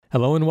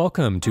Hello and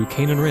welcome to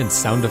Kane and Rince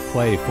Sound of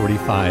Play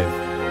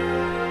 45.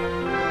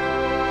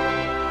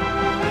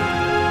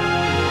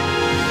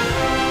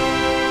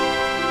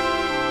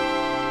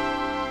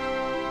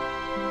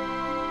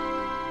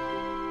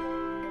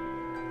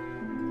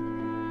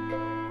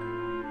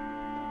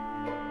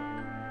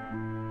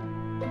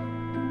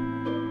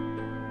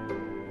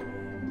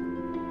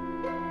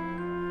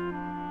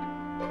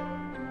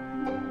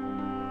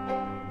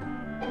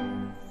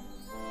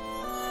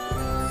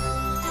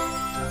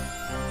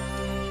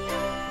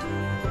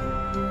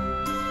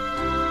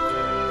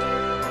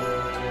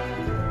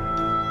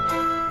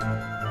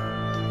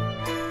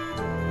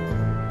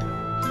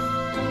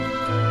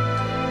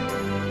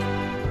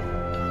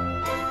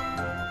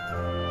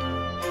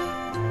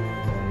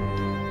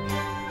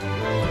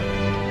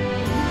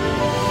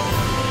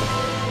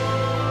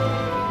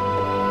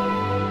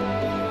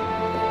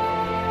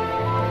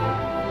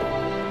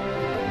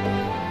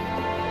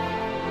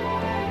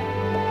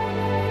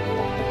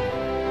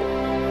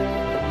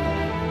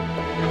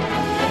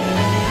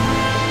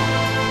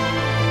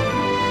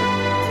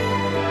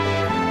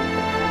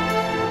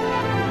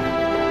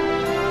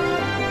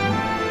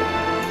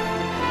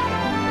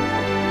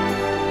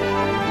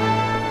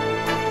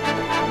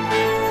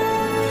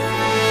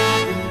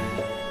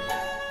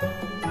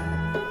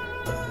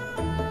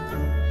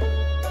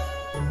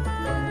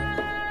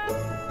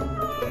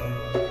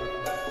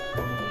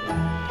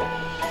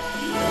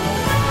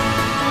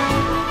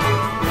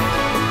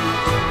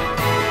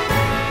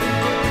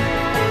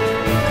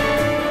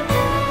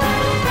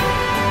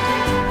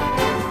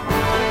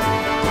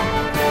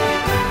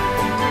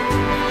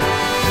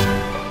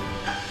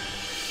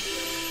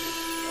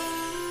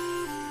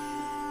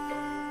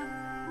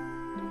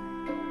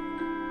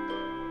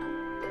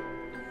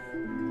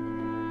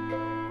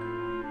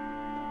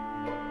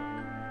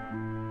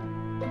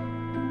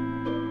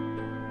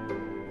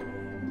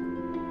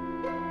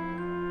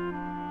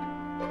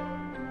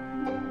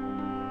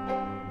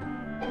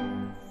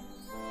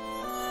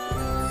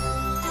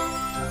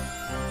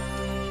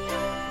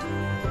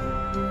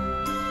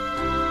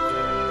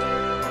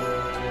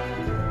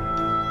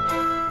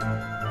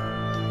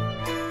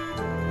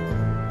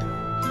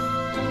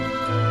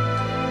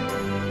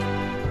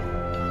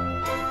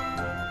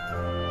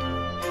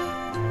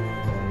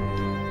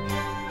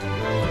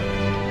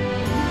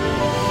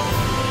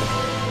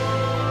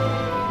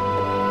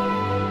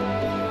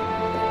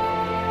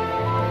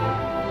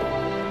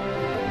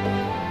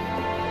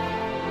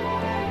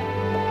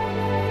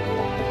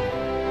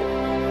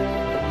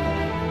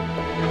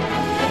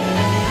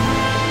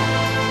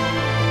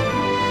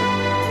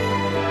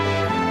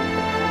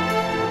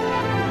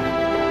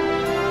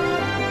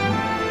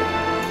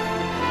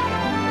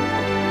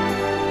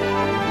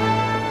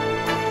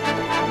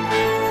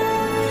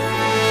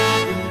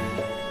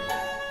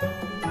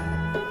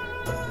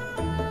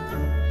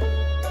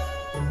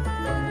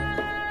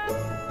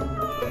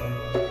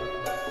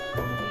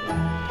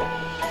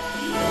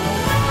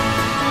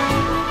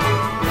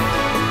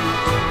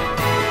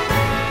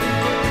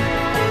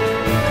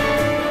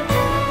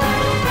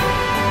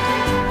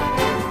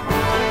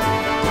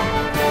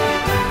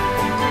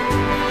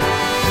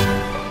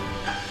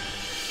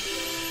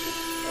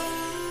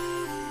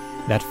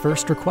 That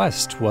first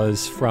request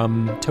was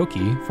from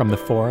Toki from the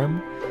forum,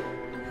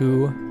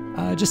 who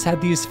just had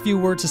these few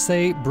words to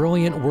say: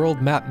 brilliant world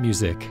map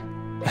music.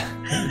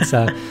 It's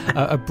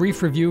a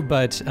brief review,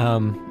 but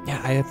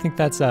yeah, I think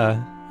that's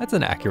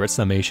an accurate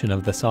summation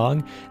of the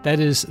song. That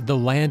is The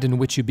Land in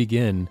Which You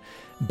Begin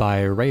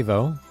by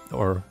Revo,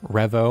 or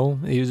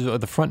Revo. He was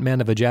the frontman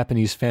of a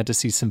Japanese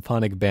fantasy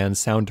symphonic band,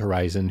 Sound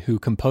Horizon, who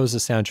composed the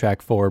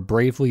soundtrack for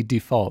Bravely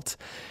Default,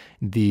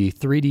 the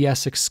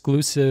 3DS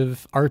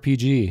exclusive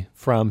RPG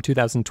from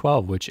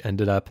 2012, which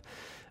ended up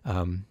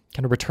kind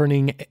of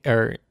returning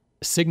or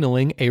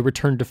signaling a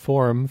return to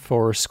form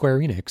for Square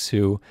Enix,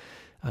 who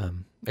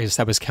I guess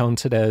that was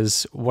counted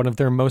as one of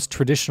their most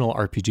traditional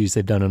RPGs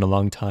they've done in a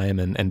long time,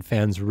 and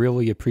fans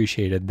really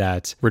appreciated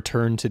that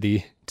return to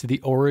the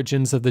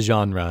origins of the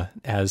genre,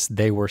 as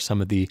they were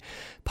some of the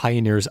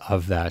pioneers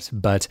of that.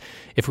 But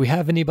if we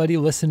have anybody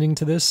listening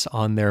to this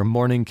on their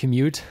morning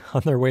commute,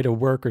 on their way to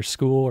work or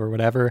school or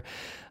whatever,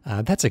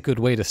 that's a good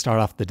way to start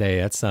off the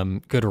day. That's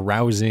some good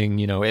rousing,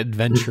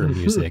 adventure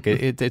music.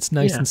 It's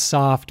nice and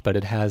soft, but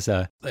it has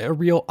a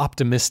real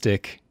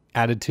optimistic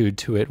attitude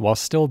to it while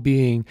still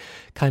being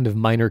kind of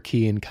minor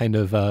key and kind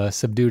of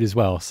subdued as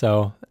well.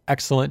 So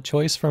excellent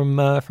choice from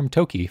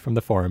Toki from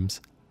the forums.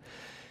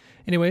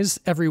 Anyways,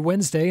 every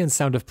Wednesday in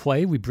Sound of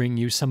Play, we bring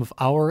you some of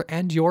our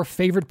and your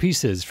favorite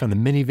pieces from the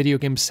many video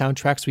game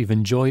soundtracks we've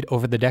enjoyed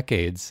over the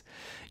decades.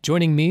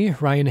 Joining me,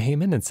 Ryan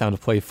Heyman, in Sound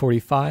of Play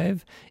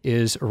 45,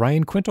 is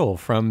Ryan Quintal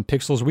from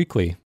Pixels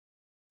Weekly.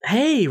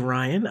 Hey,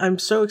 Ryan. I'm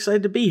so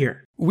excited to be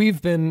here.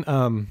 We've been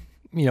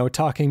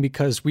talking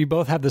because we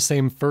both have the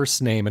same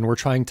first name, and we're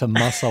trying to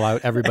muscle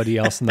out everybody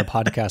else in the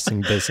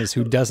podcasting business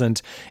who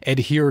doesn't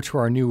adhere to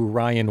our new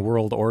Ryan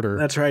world order.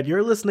 That's right.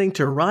 You're listening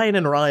to Ryan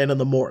and Ryan in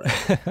the morning.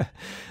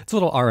 It's a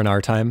little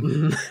R&R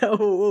time.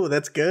 Oh,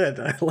 that's good.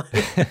 I like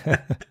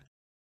it.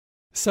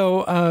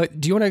 So,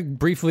 do you want to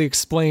briefly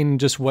explain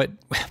just what?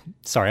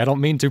 Sorry, I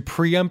don't mean to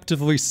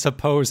preemptively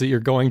suppose that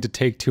you're going to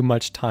take too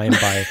much time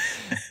by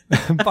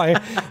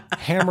by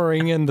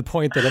hammering in the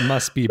point that it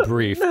must be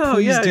brief. No,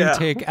 Please yeah.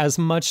 take as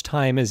much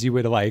time as you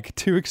would like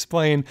to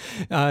explain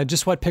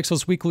just what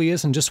Pixels Weekly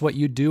is and just what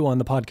you do on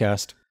the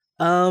podcast.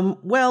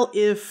 Well,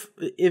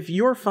 if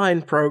your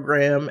fine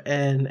program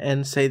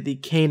and say the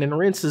Cane and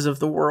Rinses of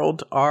the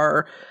world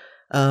are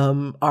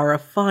a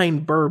fine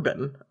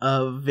bourbon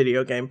of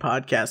video game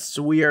podcasts,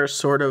 we are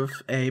sort of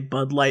a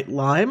Bud Light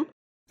Lime.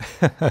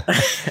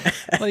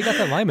 Well, you got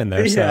that lime in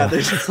there. So. Yeah,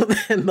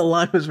 and the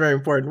lime is very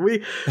important.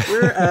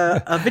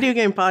 We're a video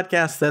game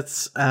podcast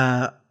that's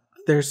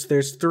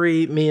there's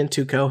three, me and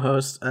two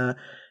co-hosts,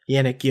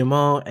 Yannick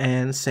Guillemot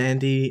and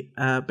Sandy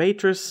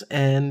Beatrice,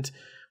 and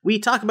we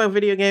talk about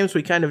video games.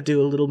 We kind of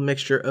do a little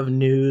mixture of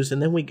news,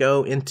 and then we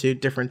go into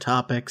different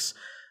topics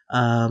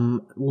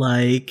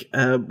like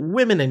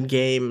women in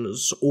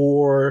games,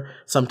 or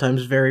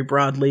sometimes very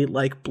broadly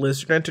like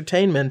Blizzard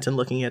Entertainment, and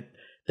looking at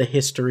the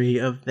history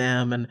of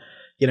them. And,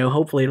 you know,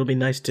 hopefully it'll be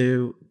nice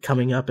to,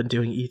 coming up and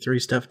doing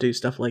E3 stuff, do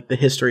stuff like the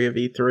history of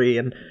E3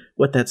 and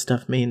what that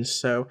stuff means.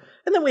 So,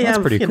 and then we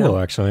have, pretty cool,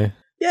 actually.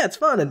 Yeah, it's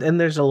fun. And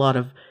there's a lot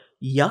of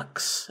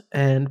yucks,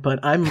 but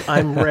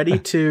I'm ready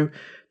to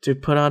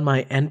put on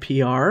my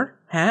NPR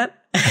hat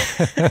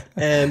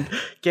and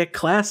get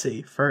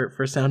classy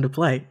for Sound of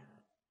Play.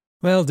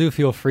 Well, do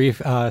feel free.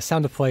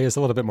 Sound of Play is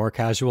a little bit more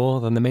casual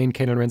than the main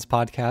Cane and Rinse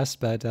podcast,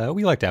 but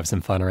we like to have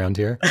some fun around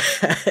here.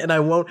 And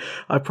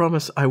I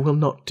promise I will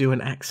not do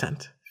an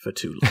accent for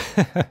too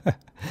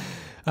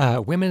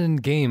long. Women in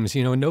games,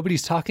 you know,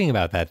 nobody's talking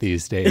about that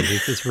these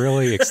days. It's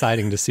really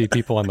exciting to see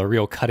people on the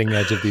real cutting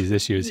edge of these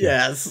issues here.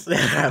 Yes,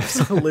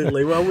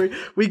 absolutely. Well,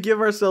 we give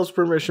ourselves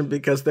permission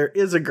because there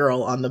is a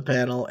girl on the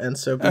panel, and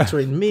so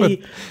between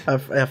me,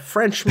 a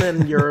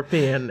Frenchman,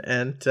 European,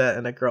 and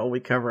a girl, we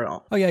cover it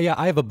all. Oh, yeah,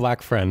 I have a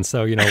black friend,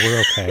 so, you know,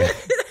 we're okay.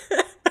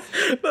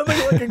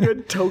 Nothing like a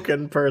good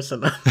token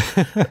person.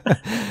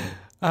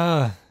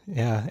 Yeah,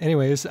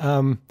 anyways,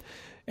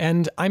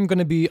 and I'm going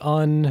to be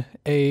on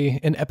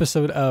an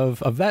episode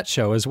of that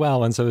show as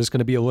well, and so there's going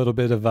to be a little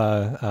bit of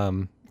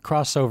a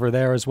crossover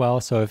there as well.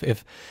 So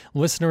if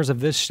listeners of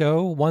this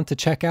show want to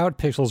check out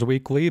Pixels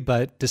Weekly,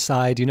 but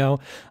decide, you know,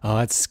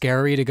 it's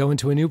scary to go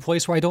into a new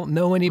place where I don't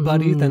know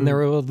anybody, then there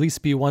will at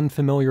least be one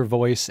familiar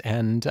voice.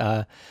 And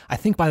I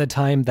think by the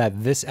time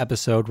that this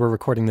episode, we're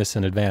recording this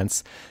in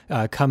advance,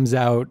 comes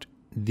out,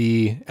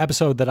 the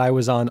episode that I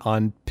was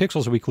on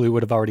Pixels Weekly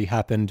would have already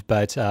happened,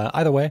 but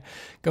either way,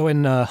 go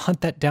and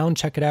hunt that down,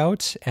 check it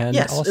out, and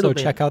also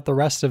check out the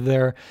rest of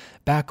their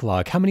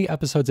backlog. How many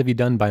episodes have you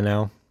done by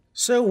now?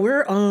 So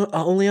we're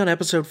only on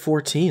episode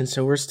 14,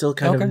 so we're still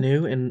kind of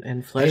new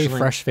and fledgling. Hey,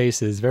 fresh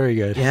faces, very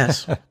good.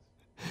 Yes.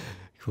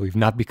 We've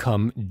not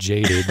become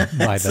jaded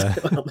by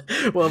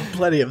the... well,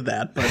 plenty of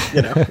that, but,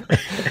 you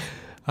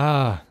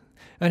know.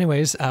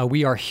 Anyways,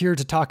 we are here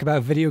to talk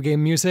about video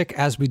game music,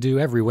 as we do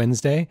every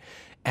Wednesday,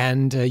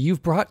 and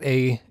you've brought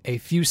a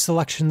few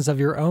selections of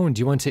your own. Do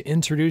you want to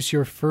introduce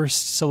your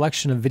first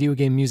selection of video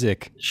game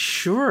music?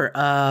 Sure.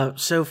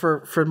 So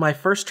for my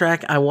first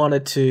track, I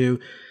wanted to,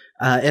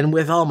 and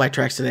with all my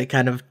tracks today,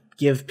 kind of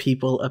give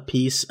people a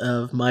piece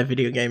of my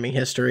video gaming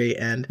history,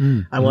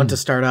 and I want to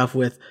start off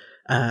with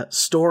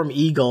Storm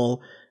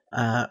Eagle,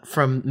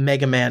 from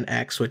Mega Man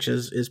X, which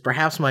is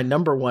perhaps my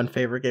number one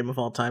favorite game of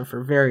all time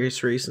for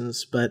various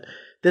reasons. But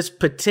this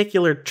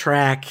particular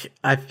track,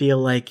 I feel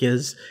like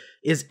is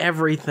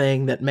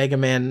everything that Mega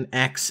Man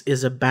X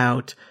is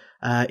about.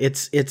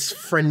 It's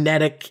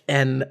frenetic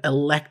and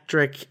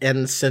electric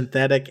and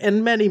synthetic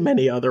and many,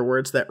 many other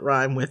words that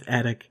rhyme with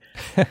etic.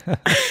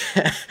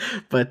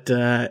 But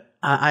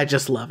I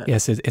just love it.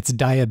 Yes, it's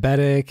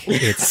diabetic.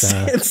 It's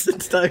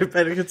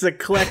diabetic. It's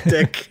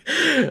eclectic.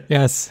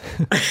 Yes.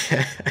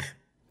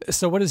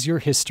 So what is your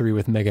history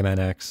with Mega Man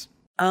X?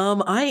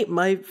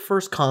 My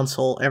first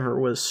console ever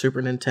was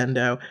Super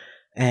Nintendo,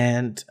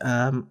 and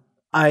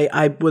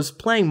I was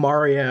playing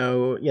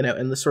Mario, you know,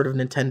 in the sort of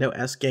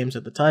Nintendo-esque games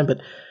at the time, but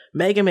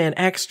Mega Man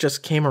X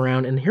just came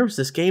around, and here was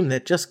this game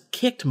that just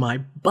kicked my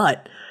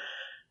butt.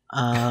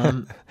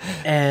 And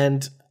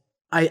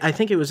I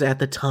think it was at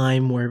the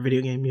time where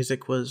video game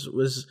music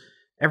was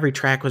every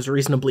track was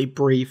reasonably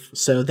brief,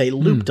 so they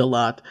looped a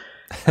lot.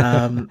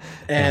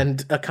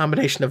 And a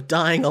combination of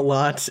dying a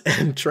lot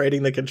and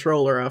trading the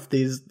controller off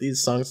these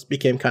songs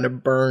became kind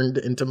of burned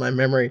into my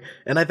memory.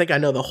 And I think I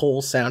know the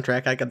whole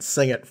soundtrack. I could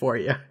sing it for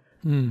you.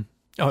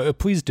 Oh,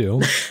 please do.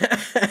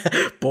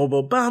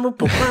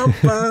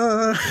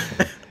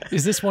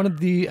 Is this one of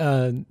the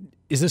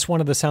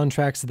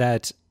soundtracks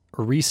that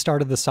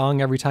restarted the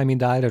song every time he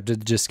died, or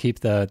did it just keep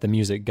the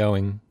music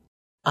going?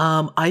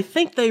 I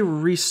think they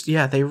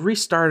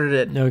restarted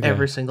it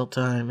every single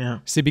time, yeah.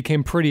 So he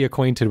became pretty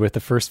acquainted with the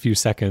first few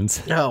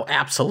seconds. Oh,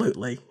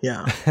 absolutely,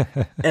 yeah.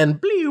 And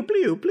blew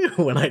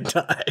when I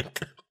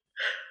died.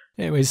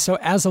 Anyways, so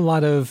as a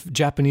lot of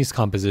Japanese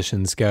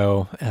compositions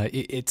go,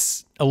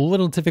 it's a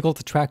little difficult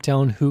to track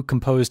down who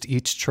composed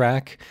each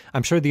track.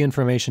 I'm sure the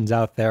information's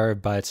out there,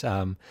 but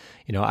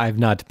I've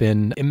not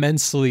been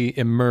immensely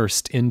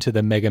immersed into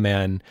the Mega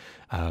Man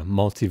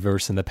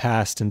multiverse in the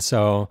past, and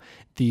so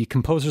the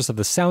composers of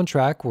the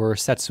soundtrack were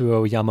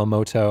Setsuo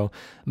Yamamoto,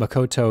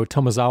 Makoto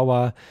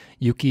Tomozawa,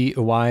 Yuki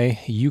Iwai,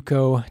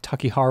 Yuko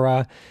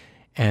Takihara,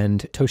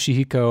 and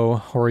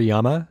Toshihiko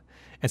Horiyama.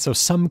 And so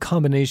some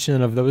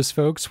combination of those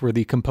folks were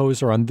the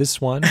composer on this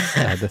one,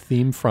 the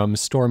theme from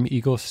Storm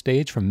Eagle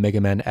Stage from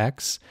Mega Man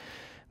X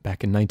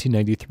back in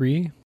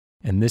 1993.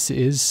 And this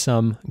is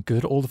some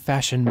good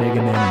old-fashioned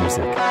Mega Man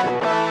music.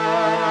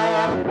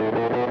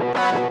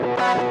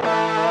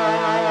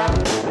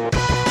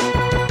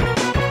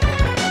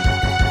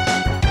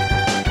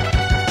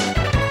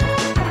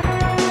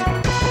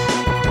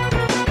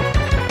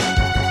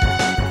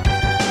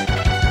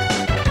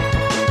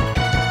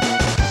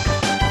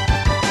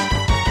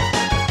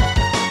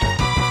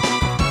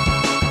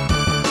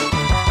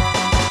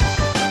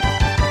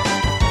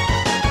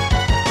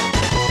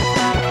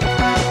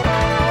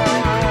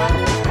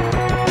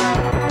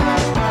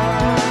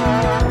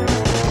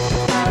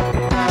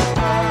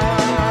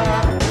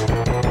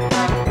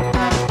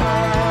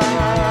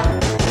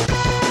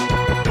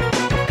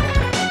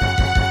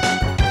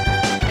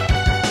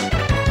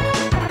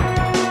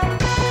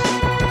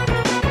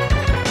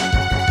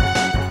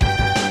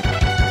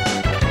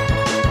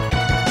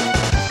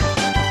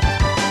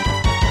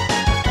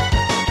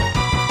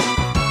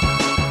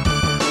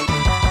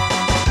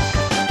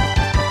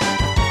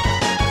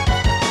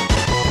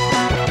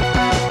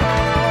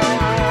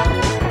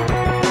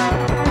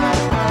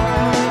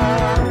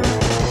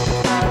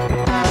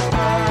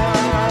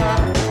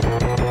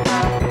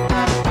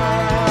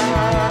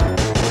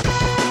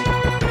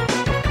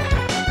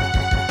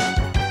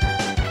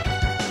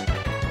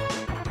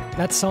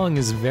 That song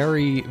is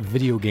very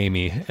video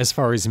gamey as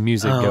far as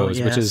music goes,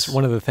 yes. Which is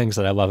one of the things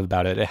that I love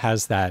about it. It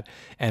has that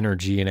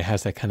energy and it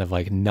has that kind of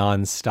like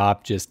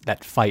non-stop, just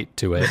that fight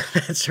to it.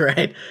 That's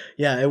right.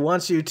 Yeah, it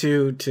wants you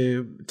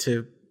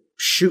to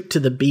shoot to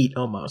the beat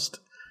almost.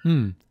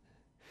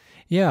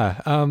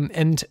 Yeah,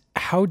 and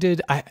how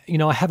did I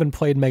haven't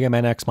played Mega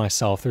Man X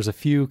myself. There's a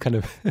few kind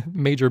of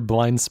major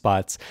blind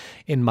spots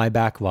in my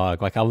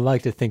backlog. Like I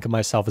like to think of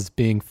myself as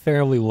being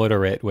fairly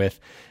literate with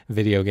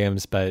video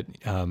games, but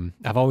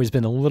I've always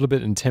been a little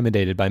bit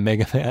intimidated by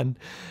Mega Man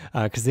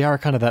because they are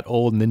kind of that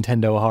old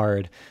Nintendo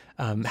hard.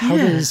 How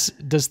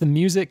does the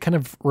music kind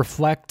of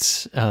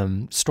reflect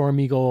Storm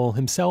Eagle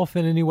himself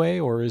in any way,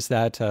 or is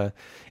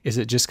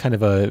it just kind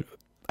of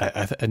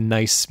a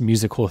nice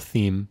musical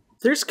theme?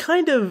 There's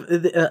kind of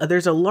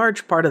there's a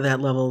large part of that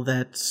level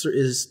that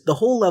is the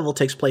whole level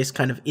takes place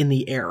kind of in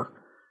the air,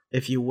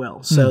 if you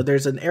will. So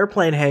there's an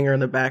airplane hangar in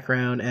the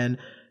background, and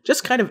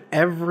just kind of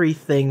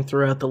everything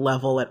throughout the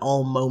level at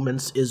all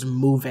moments is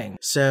moving.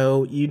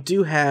 So you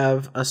do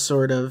have a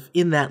sort of,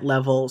 in that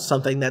level,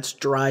 something that's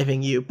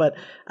driving you. But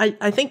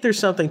I think there's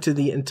something to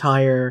the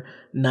entire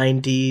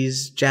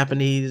 90s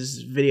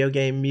Japanese video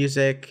game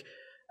music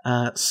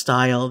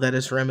style that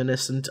is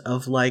reminiscent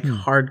of like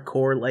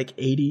hardcore like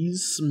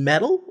 80s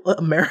metal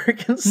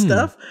American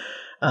stuff.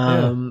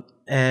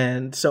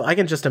 And so I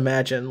can just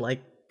imagine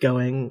like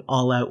going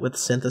all out with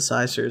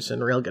synthesizers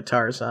and real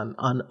guitars on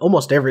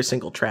almost every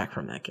single track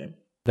from that game.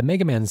 The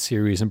Mega Man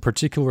series, in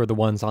particular the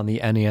ones on the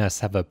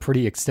NES, have a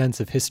pretty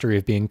extensive history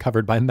of being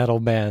covered by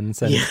metal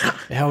bands, and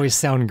they always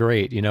sound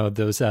great. You know,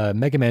 those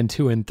Mega Man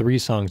 2 and 3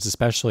 songs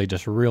especially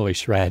just really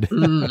shred.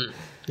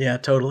 Yeah,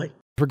 totally.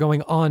 We're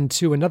going on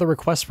to another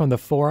request from the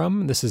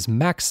forum. This is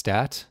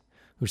Maxstat,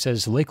 who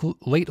says,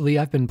 lately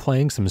I've been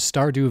playing some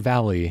Stardew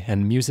Valley,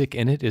 and music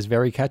in it is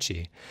very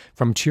catchy.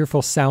 From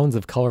cheerful sounds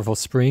of colorful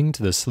spring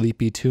to the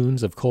sleepy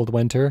tunes of cold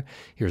winter,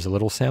 here's a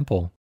little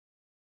sample.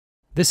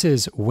 This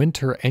is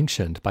Winter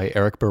Ancient by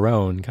Eric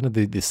Barone, kind of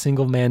the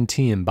single-man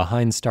team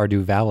behind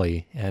Stardew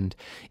Valley. And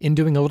in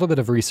doing a little bit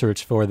of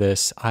research for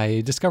this,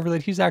 I discovered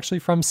that he's actually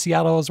from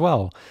Seattle as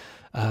well.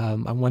 I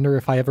wonder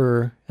if I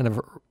ever kind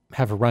of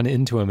have run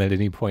into him at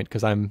any point,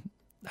 because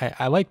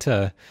I like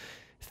to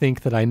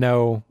think that I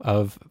know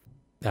of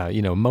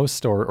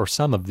most or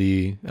some of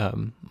the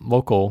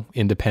local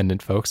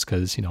independent folks,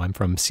 because I'm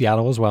from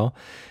Seattle as well,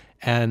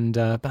 and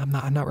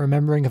I'm not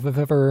remembering if I've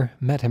ever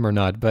met him or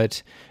not.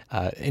 But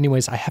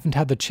anyways, I haven't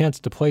had the chance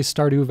to play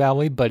Stardew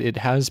Valley, but it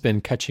has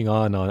been catching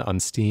on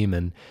Steam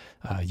and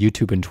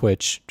YouTube and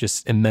Twitch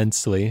just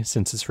immensely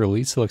since its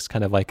release. It looks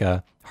kind of like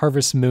a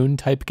Harvest Moon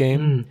type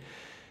game,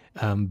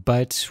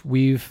 but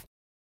we've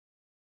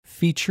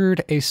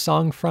featured a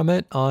song from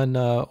it on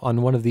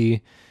one of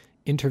the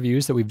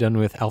interviews that we've done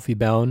with Alfie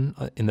Bound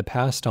in the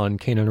past on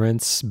Cane and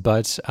Rinse,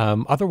 but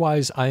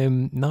otherwise I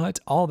am not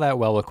all that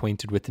well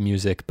acquainted with the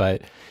music,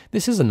 but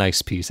this is a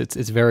nice piece. It's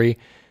very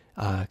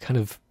kind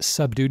of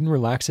subdued and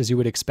relaxed, as you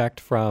would expect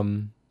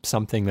from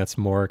something that's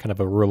more kind of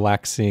a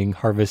relaxing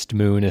Harvest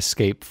Moon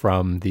escape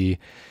from the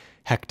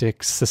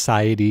hectic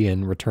society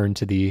and return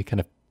to the kind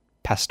of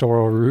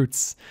pastoral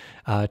roots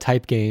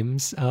type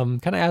games,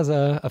 kind of has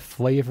a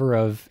flavor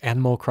of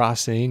Animal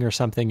Crossing or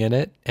something in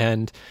it,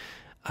 and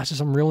just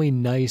some really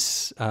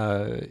nice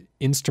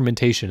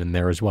instrumentation in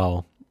there as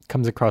well.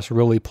 Comes across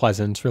really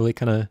pleasant, really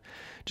kind of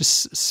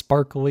just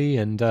sparkly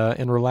and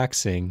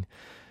relaxing.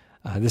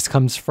 This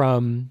comes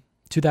from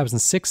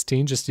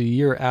 2016, just a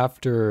year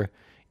after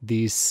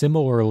the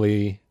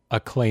similarly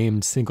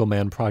acclaimed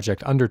single-man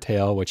project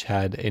Undertale, which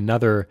had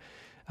another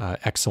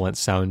excellent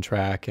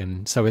soundtrack.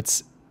 And so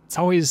it's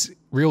always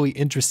really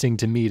interesting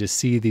to me to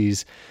see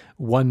these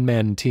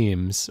one-man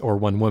teams or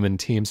one-woman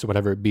teams,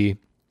 whatever it be,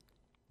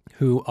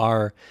 who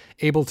are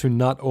able to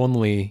not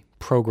only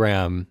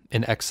program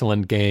an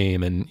excellent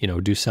game and,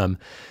 do some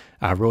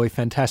really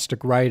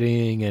fantastic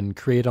writing and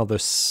create all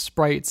those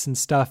sprites and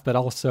stuff, but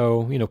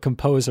also,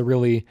 compose a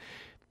really,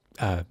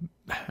 I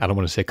don't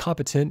want to say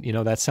competent,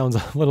 that sounds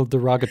a little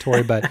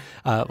derogatory, but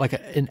like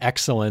an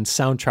excellent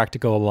soundtrack to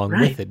go along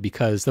with it,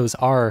 because those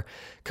are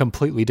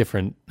completely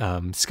different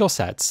skill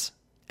sets.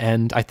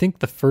 And I think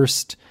the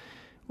first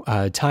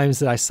times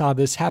that I saw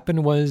this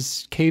happen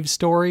was Cave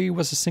Story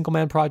was a single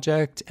man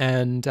project,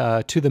 and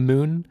To the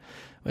Moon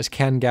was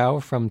Kan Gao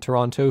from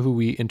Toronto, who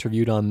we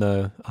interviewed on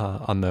the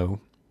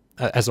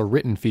as a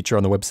written feature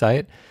on the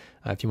website,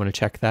 if you want to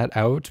check that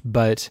out.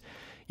 But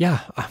yeah,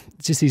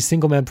 just these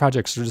single man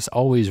projects are just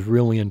always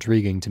really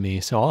intriguing to me.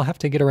 So I'll have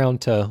to get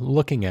around to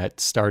looking at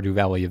Stardew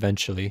Valley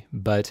eventually.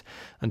 But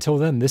until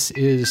then, this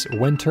is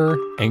Winter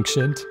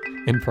Ancient,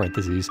 in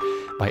parentheses,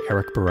 by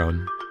Eric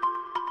Barone.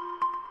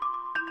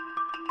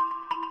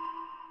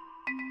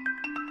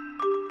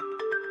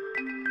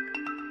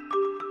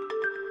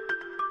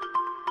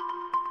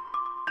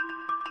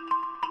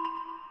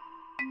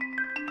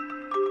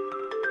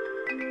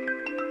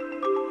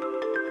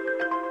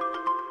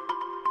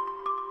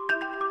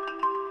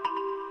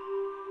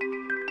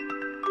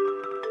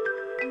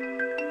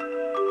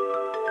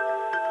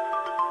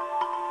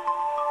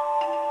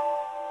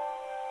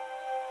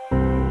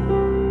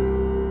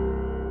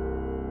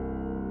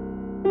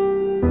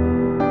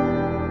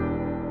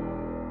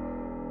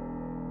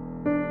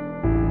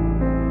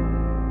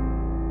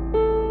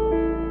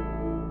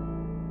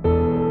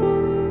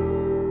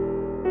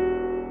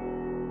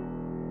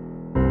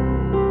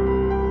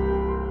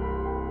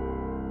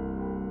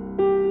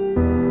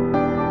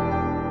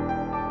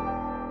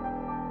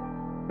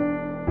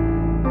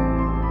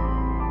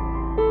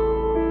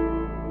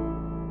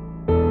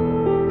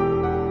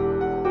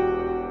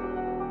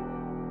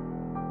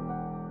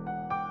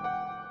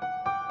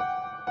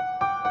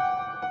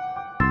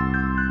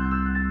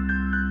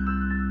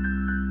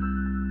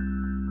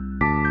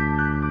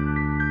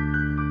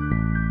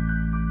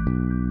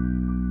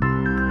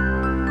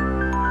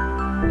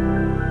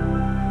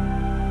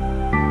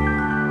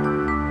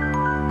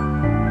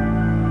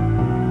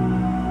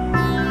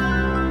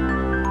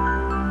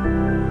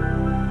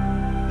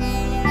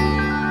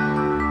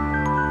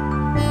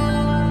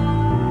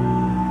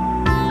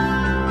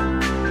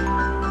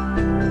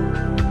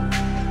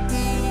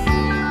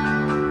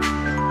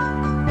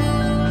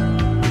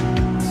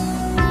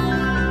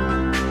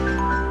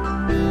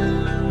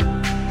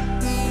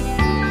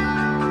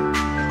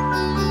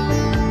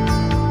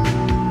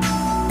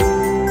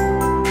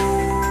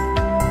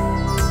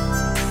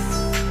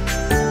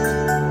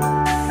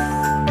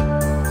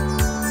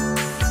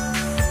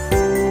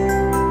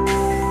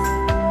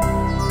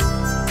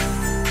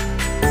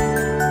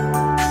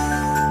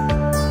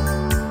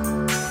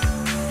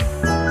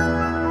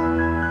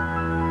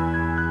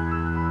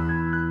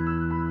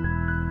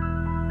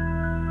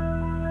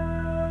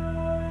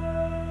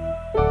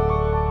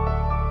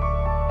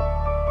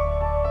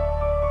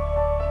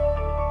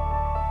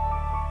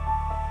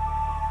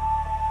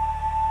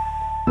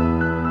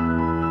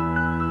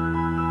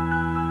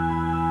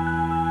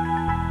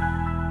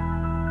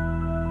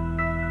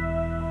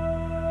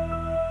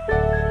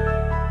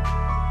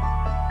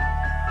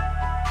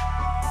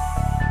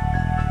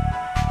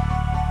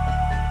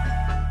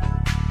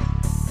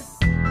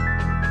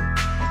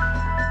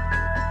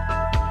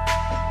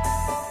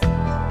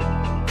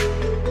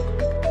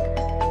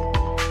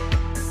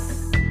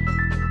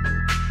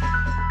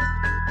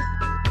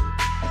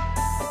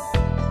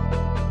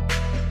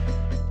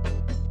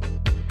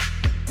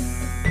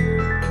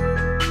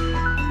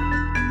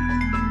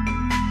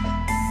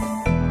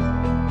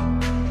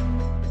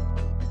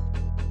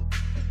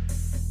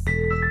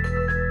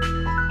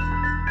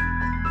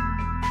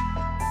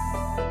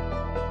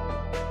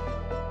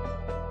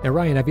 Now,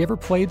 Ryan, have you ever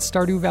played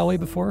Stardew Valley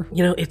before?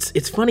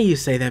 It's funny you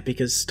say that,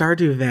 because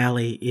Stardew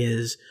Valley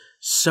is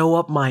so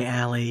up my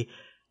alley.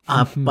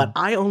 But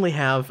I only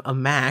have a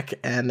Mac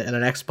and an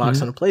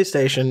Xbox and a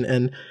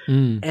PlayStation,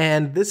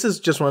 and this is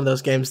just one of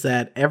those games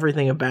that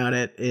everything about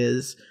it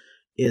is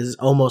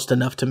almost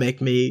enough to make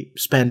me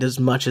spend as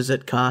much as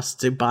it costs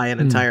to buy an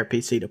entire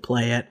PC to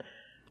play it.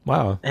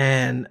 Wow.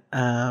 And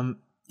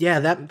yeah,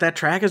 that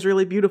track is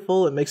really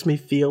beautiful. It makes me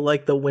feel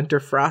like the winter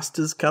frost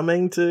is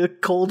coming to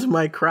cold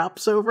my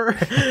crops over.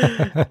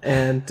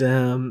 And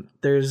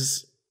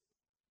there's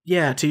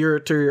Yeah, to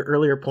your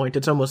earlier point,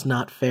 it's almost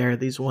not fair.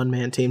 These one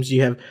man teams.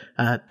 You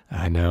have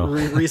I know.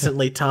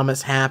 recently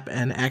Thomas Happ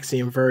and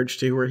Axiom Verge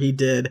too, where he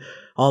did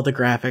all the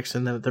graphics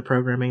and the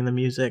programming, the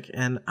music,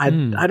 and I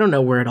don't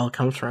know where it all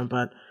comes from,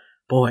 but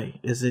boy,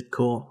 is it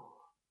cool.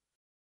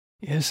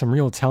 Yeah, some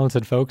real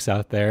talented folks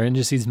out there, and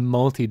just these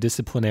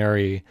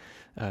multidisciplinary,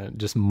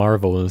 just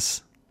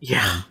marvels.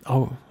 Yeah.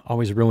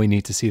 Always really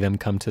neat to see them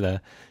come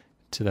to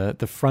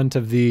the front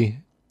of the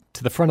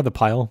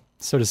pile,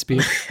 so to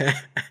speak.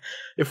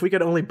 If we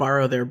could only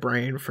borrow their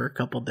brain for a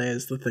couple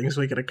days, the things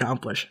we could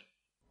accomplish.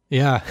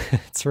 Yeah,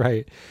 that's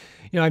right.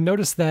 I've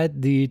noticed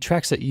that the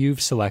tracks that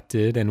you've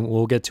selected, and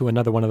we'll get to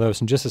another one of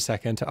those in just a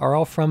second, are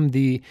all from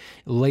the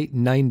late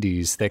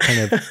 90s, that kind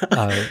of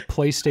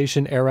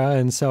PlayStation era.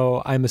 And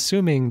so I'm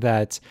assuming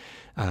that,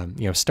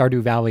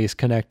 Stardew Valley is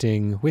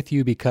connecting with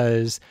you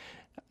because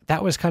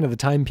that was kind of the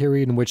time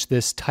period in which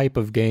this type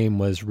of game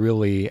was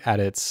really at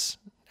its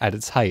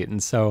height.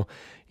 And so,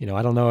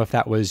 I don't know if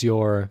that was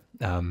your,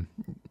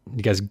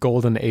 you guys'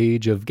 golden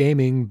age of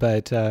gaming,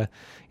 but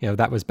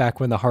that was back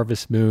when the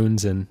Harvest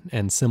Moons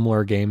and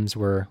similar games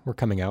were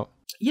coming out.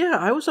 Yeah,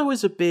 I was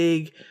always a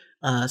big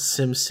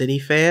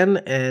SimCity fan,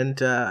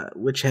 and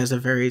which has a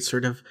very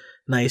sort of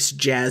nice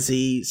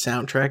jazzy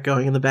soundtrack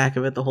going in the back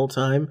of it the whole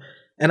time.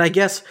 And I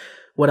guess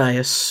what I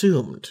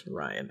assumed,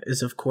 Ryan,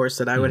 is of course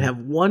that I would have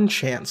one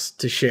chance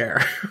to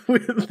share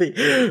with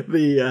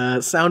the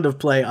Sound of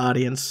Play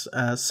audience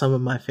some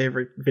of my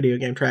favorite video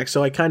game tracks.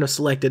 So I kind of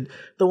selected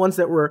the ones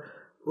that were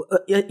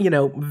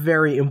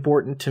very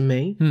important to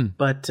me.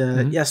 But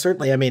yeah,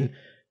 certainly. I mean,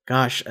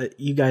 gosh,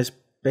 you guys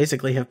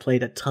basically have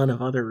played a ton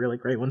of other really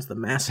great ones, the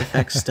Mass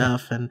Effect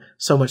stuff and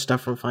so much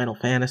stuff from Final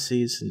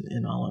Fantasies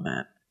and all of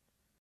that.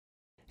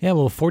 Yeah,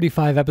 well,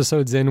 45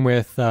 episodes in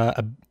with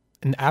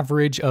an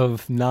average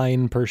of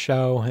 9 per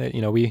show.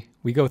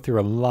 We go through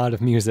a lot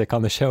of music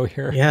on the show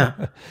here.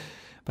 Yeah.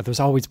 But there's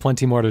always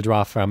plenty more to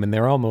draw from, and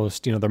they're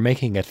almost, they're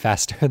making it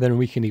faster than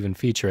we can even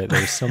feature it.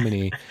 There's so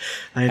many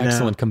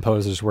excellent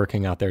composers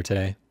working out there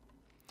today.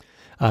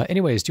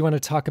 Anyways, do you want to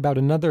talk about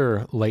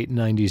another late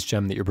 90s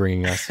gem that you're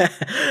bringing us?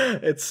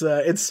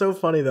 It's so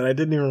funny that I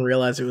didn't even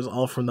realize it was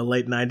all from the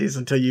late 90s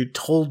until you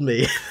told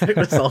me it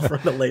was all from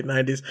the late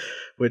 90s,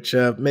 which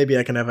maybe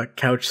I can have a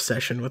couch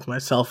session with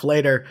myself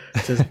later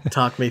to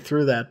talk me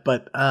through that.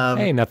 But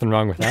hey, nothing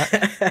wrong with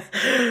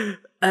that.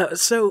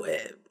 So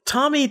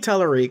Tommy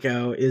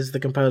Tallarico is the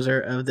composer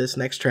of this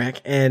next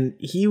track, and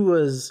he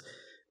was,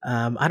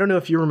 I don't know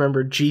if you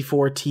remember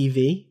G4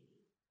 TV.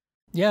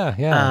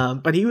 Yeah.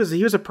 But he was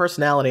a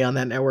personality on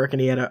that network, and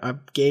he had a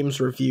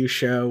games review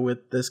show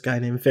with this guy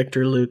named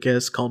Victor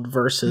Lucas called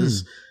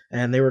Versus,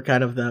 and they were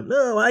kind of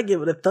I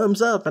give it a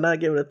thumbs up and I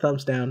give it a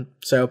thumbs down.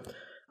 So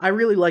I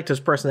really liked his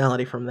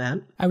personality from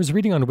that. I was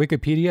reading on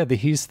Wikipedia that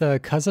he's the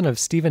cousin of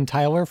Steven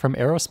Tyler from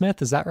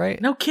Aerosmith. Is that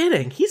right? No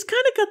kidding. He's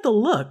kind of got the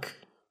look.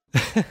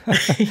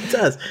 He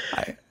does.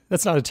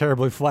 That's not a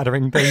terribly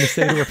flattering thing to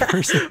say to a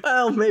person.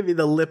 Well, maybe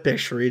the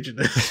lippish region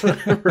is what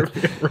I'm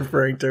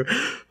referring to.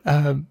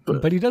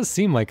 But he does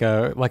seem like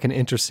an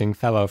interesting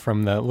fellow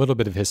from the little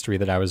bit of history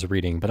that I was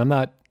reading. But I'm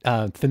not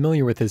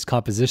familiar with his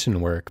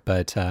composition work.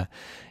 But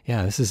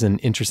yeah, this is an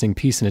interesting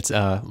piece, and it's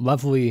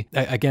lovely.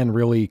 Again,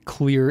 really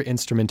clear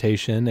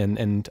instrumentation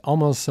and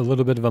almost a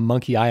little bit of a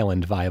Monkey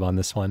Island vibe on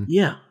this one.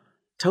 Yeah,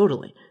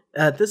 totally.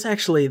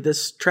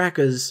 This track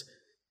is.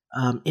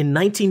 In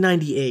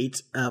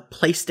 1998,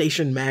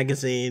 PlayStation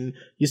Magazine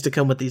used to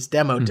come with these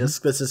demo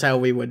discs. This is how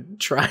we would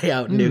try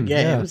out new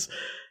games.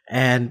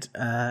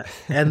 Yeah.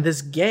 And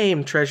this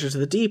game, Treasures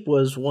of the Deep,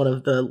 was one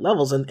of the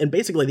levels. And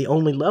basically the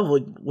only level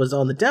was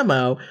on the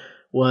demo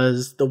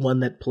was the one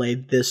that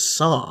played this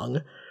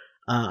song.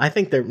 I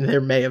think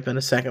there may have been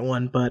a second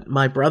one, but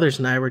my brothers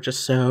and I were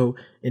just so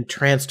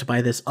entranced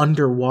by this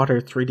underwater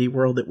 3D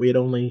world that we had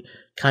only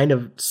kind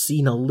of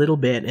seen a little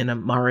bit in a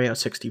Mario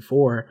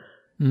 64.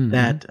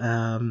 That,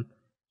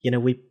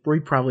 we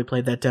probably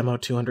played that demo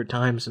 200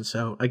 times. And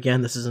so,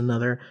 again, this is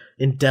another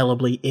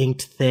indelibly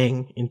inked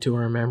thing into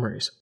our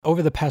memories.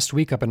 Over the past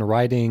week, I've been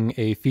writing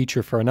a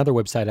feature for another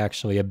website,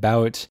 actually,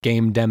 about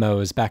game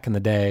demos back in the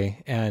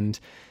day. And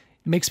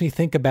it makes me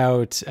think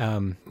about,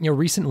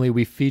 recently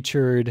we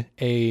featured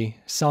a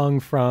song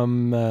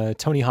from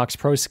Tony Hawk's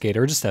Pro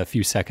Skater, just a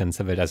few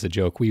seconds of it as a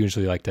joke. We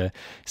usually like to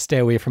stay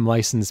away from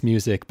licensed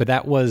music, but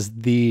that was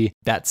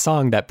that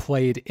song that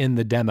played in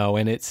the demo,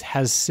 and it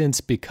has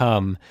since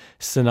become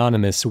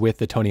synonymous with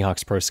the Tony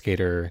Hawk's Pro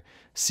Skater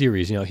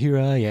series. Here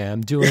I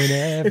am doing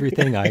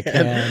everything I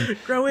can.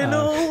 Growing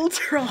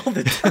older all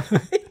the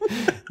time.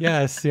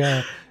 Yes,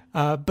 yeah.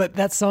 But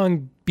that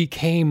song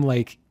became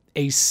like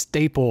a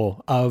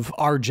staple of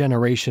our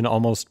generation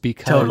almost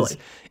because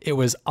it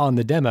was on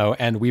the demo,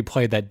 and we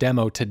played that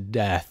demo to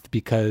death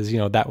because,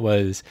 that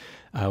was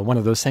one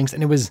of things.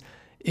 And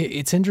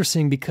it's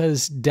interesting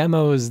because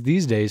demos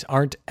these days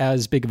aren't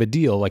as big of a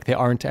deal. Like, they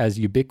aren't as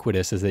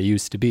ubiquitous as they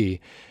used to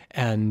be.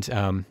 And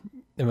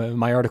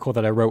my article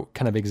that I wrote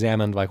kind of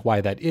examined like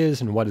why that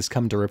is and what has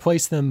come to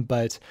replace them.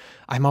 But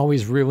I'm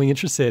always really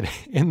interested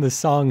in the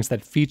songs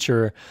that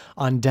feature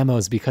on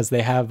demos because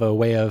they have a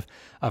way of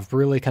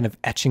really kind of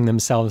etching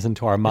themselves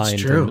into our mind.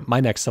 It's true. And my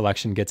next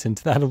selection gets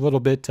into that a little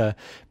bit to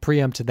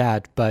preempt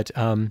that. But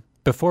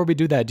before we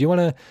do that, do you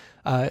want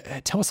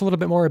to tell us a little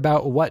bit more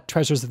about what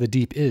Treasures of the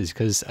Deep is?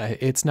 Because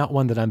it's not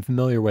one that I'm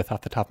familiar with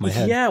off the top of my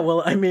head. Yeah,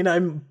 well, I mean, I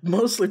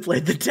mostly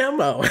played the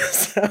demo,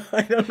 so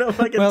I don't know if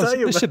I can tell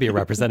you. This should be a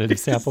representative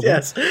sample.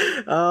 Yes,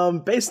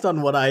 based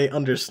on what I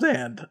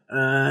understand.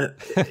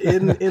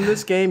 In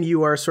this game,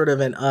 you are sort of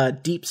an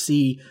deep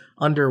sea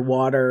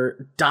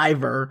underwater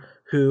diver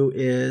who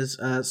is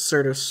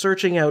sort of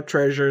searching out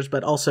treasures,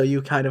 but also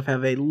you kind of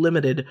have a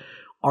limited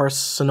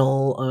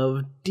arsenal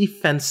of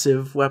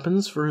defensive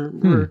weapons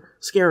for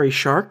scary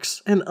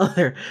sharks and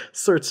other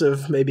sorts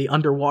of maybe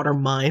underwater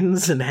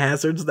mines and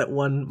hazards that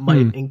one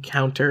might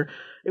encounter.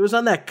 It was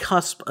on that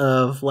cusp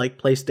of like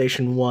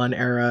PlayStation 1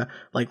 era,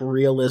 like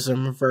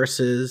realism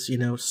versus,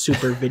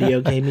 super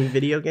video game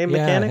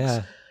mechanics.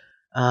 Yeah.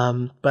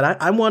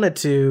 But I wanted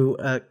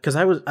to, cause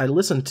I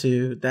listened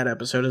to that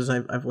episode as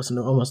I've listened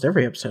to almost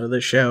every episode of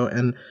this show,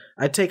 and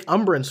I take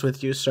umbrance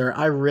with you, sir.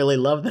 I really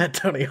love that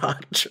Tony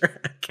Hawk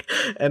track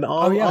and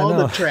all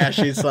the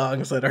trashy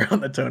songs that are on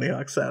the Tony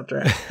Hawk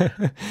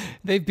soundtrack.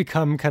 They've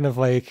become kind of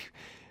like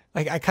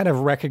I kind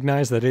of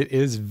recognize that it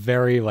is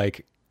very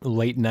like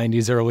late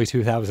 90s, early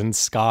 2000s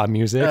ska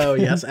music. Oh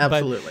yes,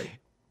 absolutely.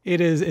 It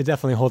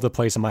definitely holds a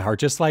place in my heart.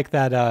 Just like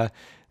that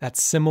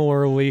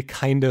similarly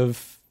kind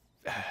of,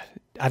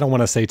 I don't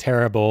want to say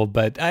terrible,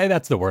 but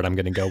that's the word I'm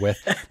going to go with.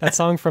 That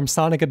song from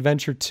Sonic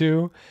Adventure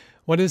 2.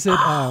 What is it?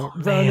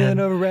 Running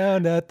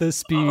around at the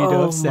speed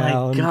of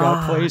sound.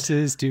 Got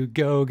places to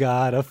go.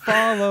 Gotta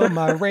follow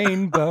my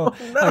rainbow.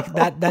 No.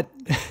 Like that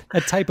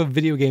type of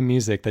video game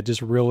music that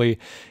just really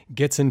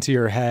gets into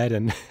your head.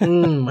 And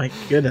my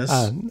goodness.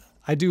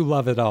 I do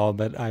love it all,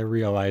 but I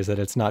realize that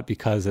it's not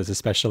because it's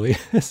especially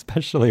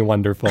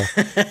wonderful.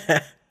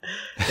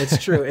 It's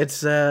true.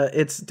 It's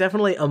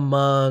definitely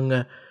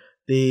among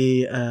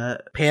the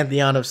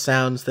pantheon of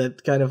sounds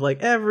that kind of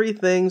like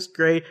everything's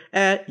great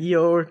at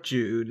your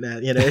June.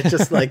 It's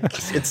just like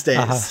it stays.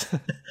 Uh-huh.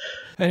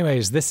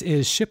 Anyways, this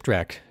is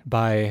Shipwreck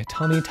by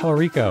Tommy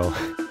Tallarico.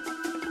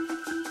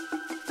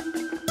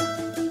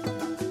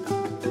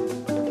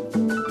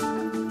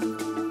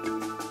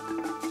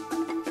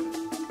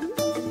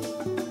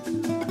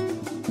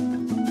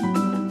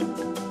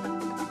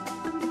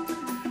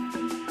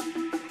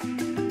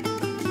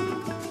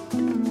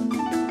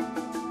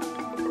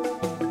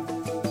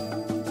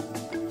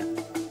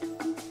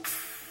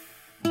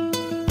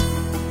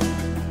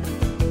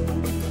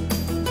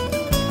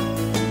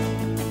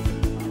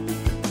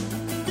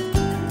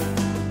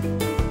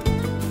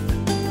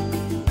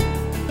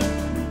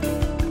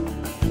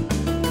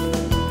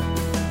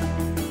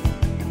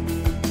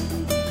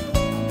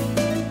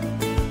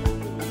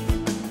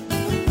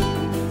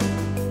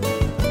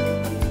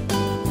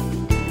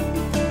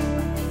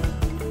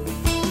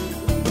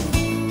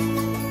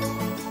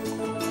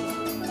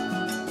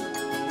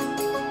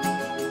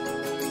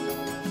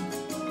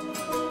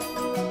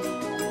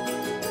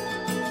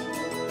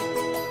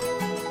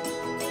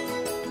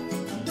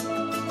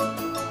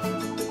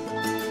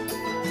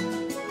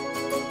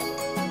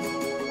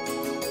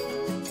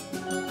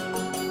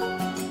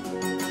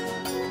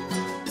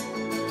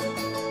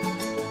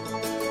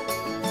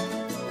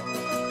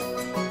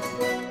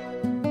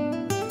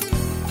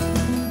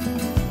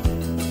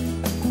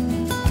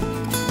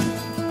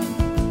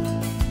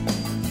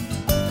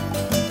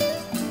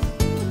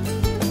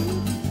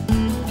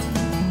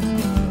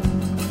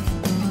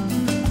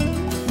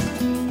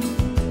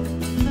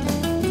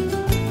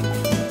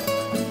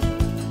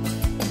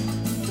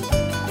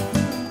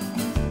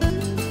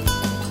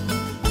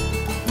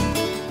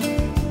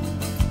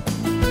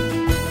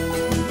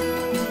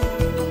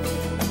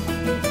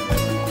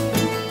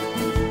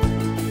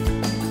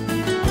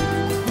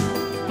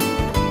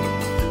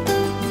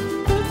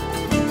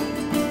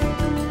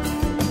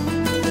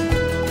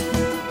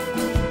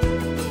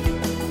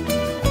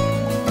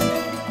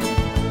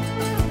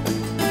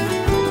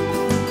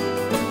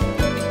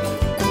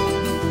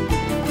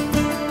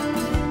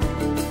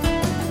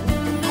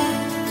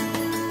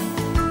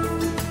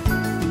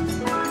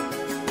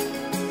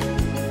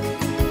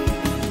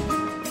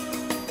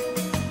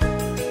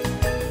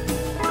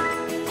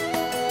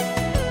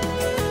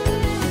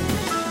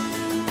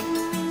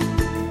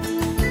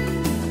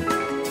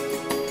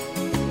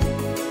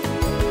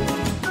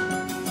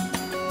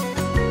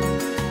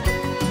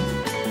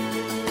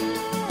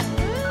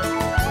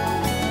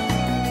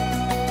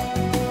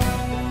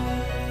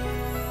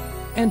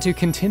 And to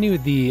continue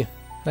the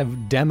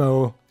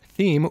demo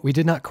theme, we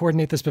did not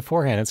coordinate this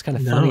beforehand. It's kind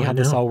of funny how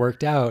this all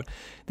worked out.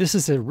 This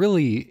is a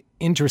really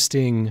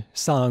interesting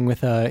song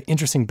with an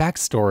interesting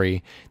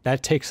backstory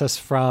that takes us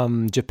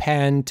from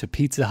Japan to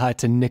Pizza Hut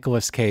to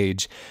Nicolas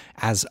Cage,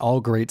 as all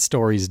great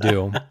stories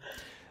do.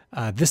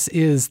 This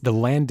is the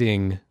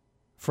landing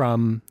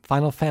from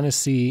Final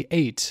Fantasy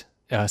VIII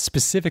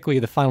specifically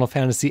the Final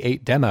Fantasy VIII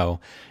demo,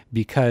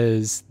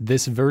 because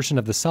this version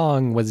of the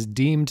song was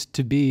deemed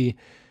to be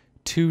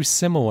too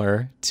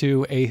similar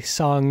to a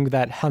song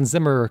that Hans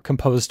Zimmer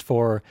composed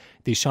for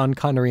the Sean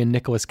Connery and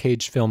Nicolas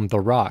Cage film The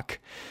Rock.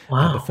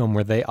 Wow. The film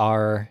where they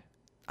are,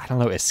 I don't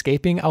know,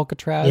 escaping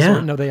Alcatraz? Yeah.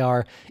 Or no, they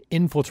are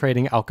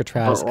infiltrating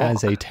Alcatraz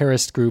as a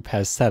terrorist group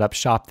has set up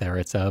shop there.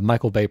 It's a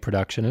Michael Bay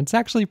production. It's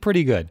actually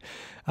pretty good.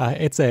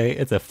 It's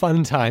a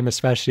fun time,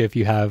 especially if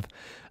you have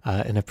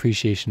an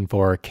appreciation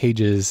for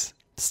Cage's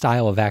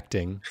style of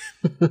acting.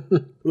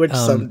 Which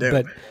some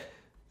do.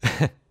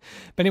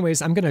 But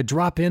anyways, I'm going to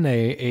drop in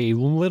a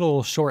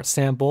little short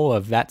sample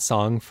of that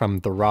song from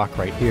The Rock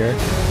right here.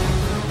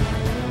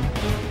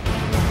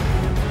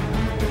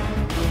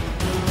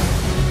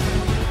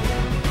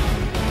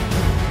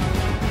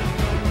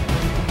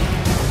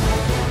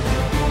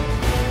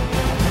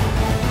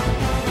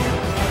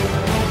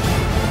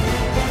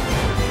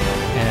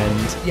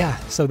 And yeah,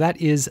 so that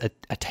is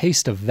a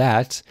taste of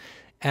that.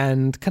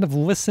 And kind of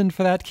listen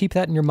for that, keep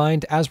that in your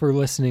mind as we're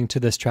listening to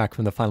this track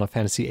from the Final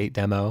Fantasy VIII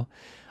demo.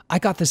 I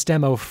got this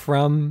demo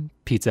from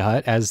Pizza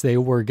Hut as they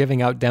were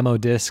giving out demo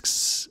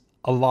discs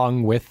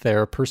along with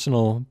their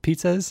personal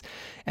pizzas.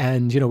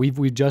 And,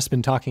 we've just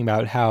been talking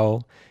about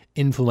how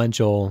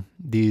influential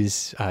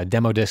these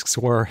demo discs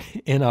were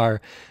in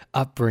our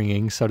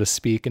upbringing, so to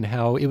speak, and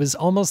how it was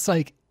almost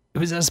like it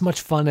was as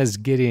much fun as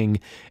getting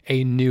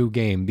a new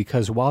game,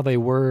 because while they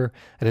were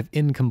kind of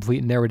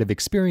incomplete narrative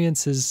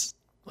experiences,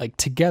 like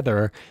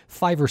together,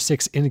 5 or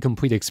 6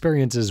 incomplete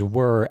experiences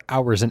were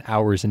hours and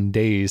hours and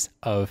days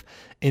of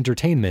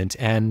entertainment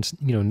and,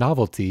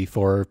 novelty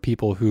for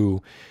people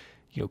who,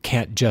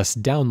 can't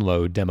just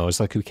download demos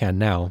like we can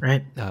now.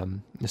 Right.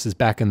 This is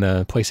back in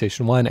the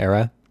PlayStation 1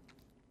 era.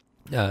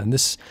 And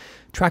this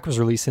track was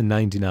released in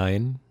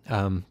 99.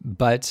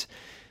 But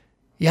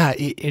yeah,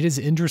 it is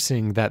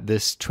interesting that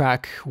this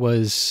track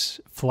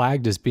was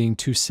flagged as being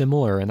too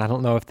similar. And I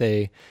don't know if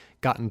they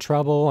got in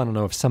trouble. I don't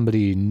know if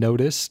somebody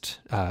noticed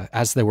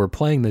as they were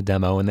playing the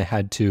demo and they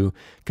had to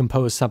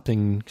compose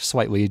something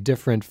slightly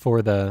different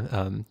for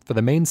the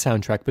main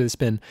soundtrack. But it's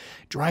been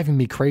driving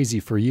me crazy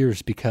for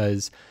years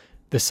because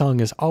the song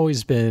has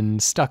always been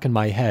stuck in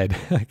my head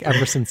like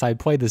ever since I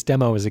played this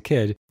demo as a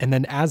kid. And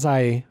then as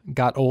I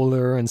got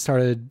older and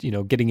started,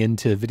 getting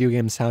into video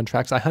game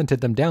soundtracks, I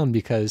hunted them down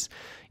because,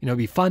 it'd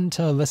be fun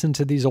to listen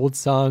to these old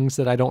songs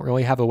that I don't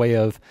really have a way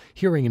of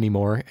hearing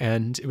anymore.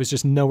 And it was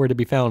just nowhere to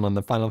be found on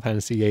the Final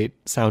Fantasy VIII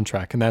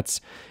soundtrack. And that's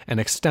an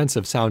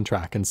extensive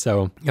soundtrack. And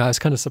so I was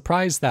kind of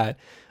surprised that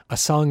a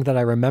song that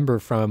I remember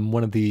from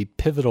one of the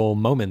pivotal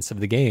moments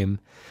of the game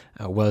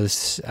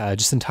was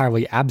just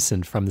entirely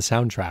absent from the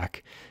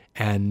soundtrack.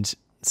 And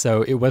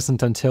so it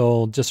wasn't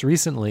until just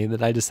recently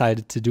that I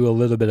decided to do a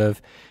little bit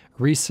of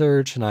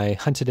research, and I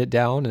hunted it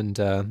down and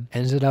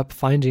ended up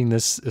finding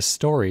this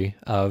story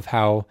of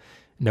how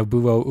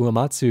Nobuo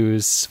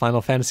Uematsu's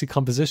Final Fantasy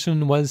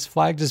composition was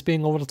flagged as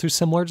being a little too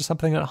similar to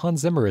something that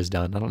Hans Zimmer has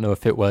done. I don't know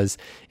if it was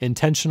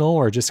intentional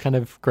or just kind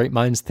of great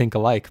minds think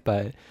alike,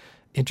 but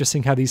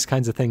interesting how these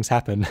kinds of things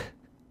happen.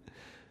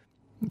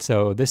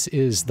 So this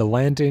is The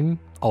Landing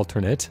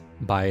Alternate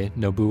by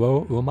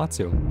Nobuo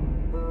Uematsu.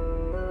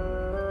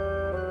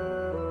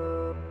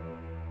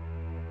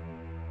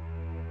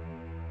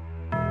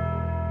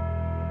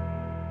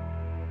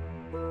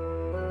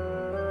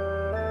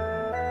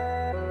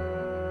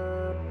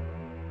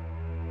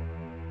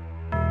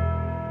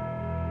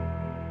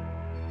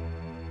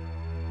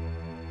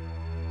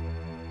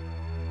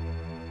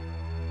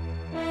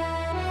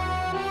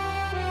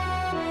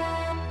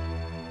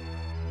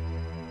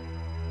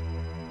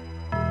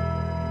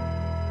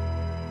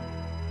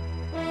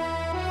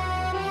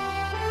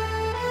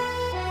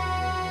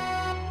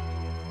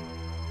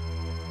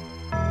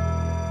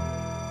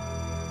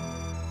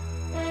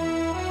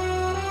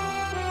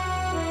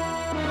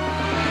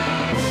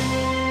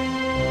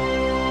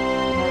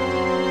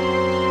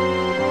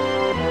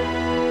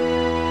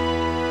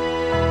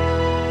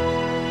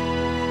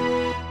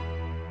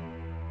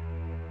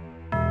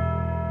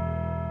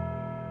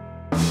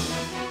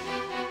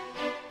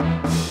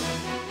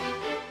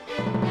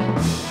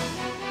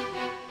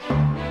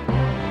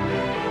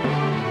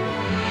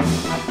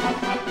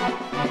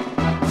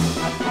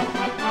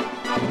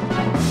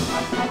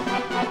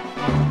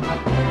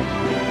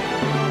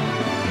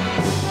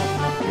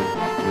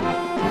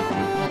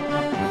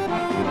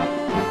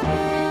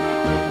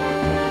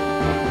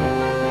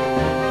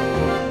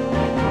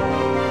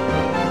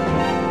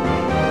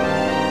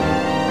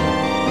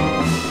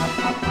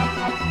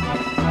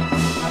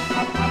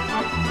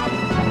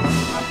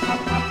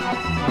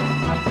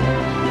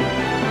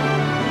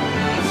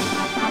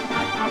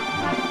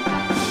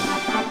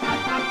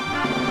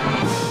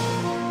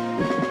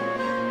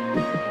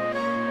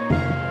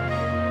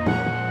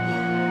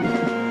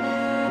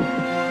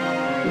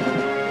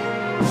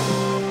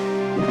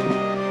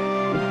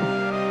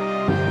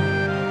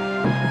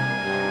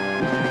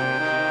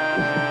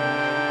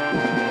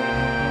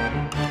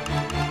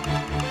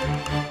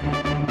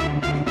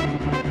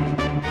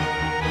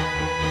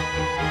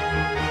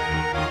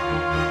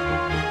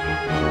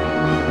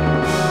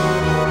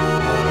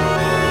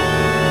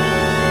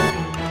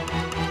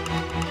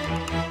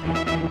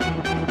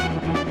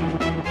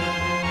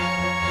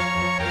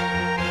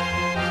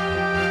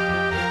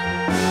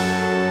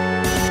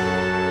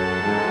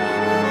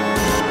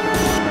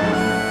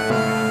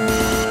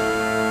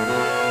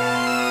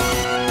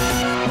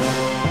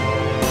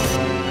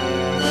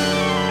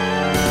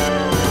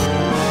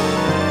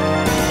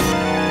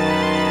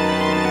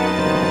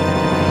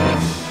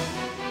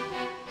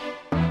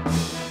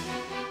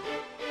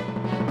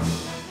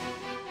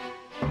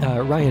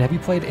 Ryan, have you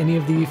played any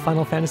of the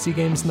Final Fantasy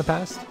games in the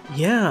past?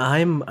 Yeah,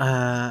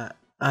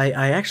 I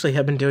actually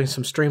have been doing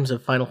some streams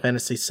of Final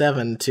Fantasy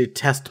VII to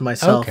test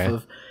myself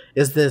of,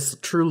 is this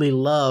truly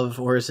love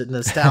or is it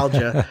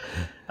nostalgia?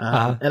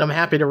 And I'm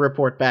happy to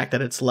report back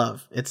that it's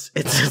love. It's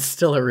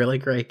still a really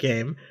great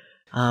game.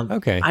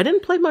 I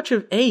didn't play much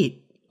of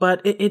 8,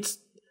 but it's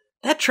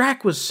that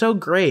track was so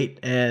great,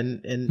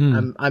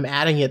 and I'm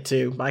adding it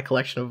to my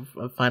collection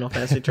of Final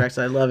Fantasy tracks.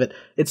 I love it.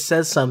 It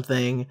says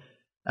something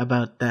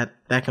about that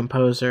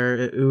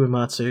composer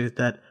Uematsu,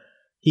 that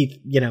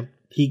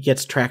he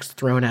gets tracks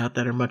thrown out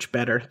that are much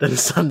better than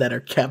some that are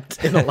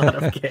kept in a lot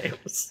of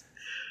games.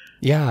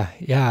 Yeah,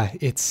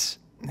 it's,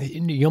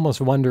 you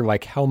almost wonder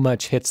like how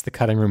much hits the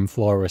cutting room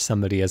floor with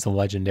somebody as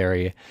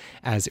legendary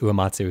as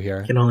Uematsu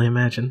here. I can only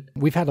imagine.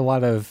 We've had a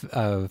lot of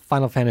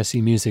Final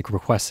Fantasy music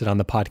requested on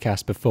the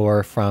podcast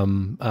before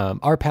from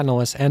our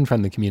panelists and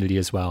from the community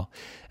as well.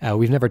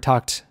 We've never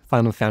talked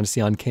Final Fantasy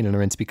on Cane and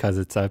Rinse because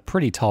it's a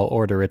pretty tall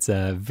order. It's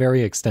a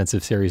very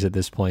extensive series at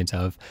this point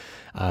of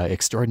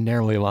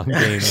extraordinarily long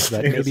games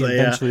that maybe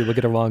eventually we'll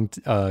get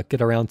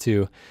around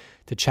to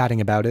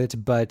chatting about it.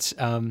 But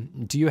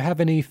do you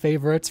have any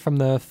favorites from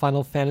the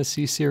Final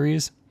Fantasy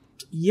series?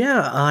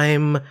 Yeah,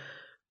 I'm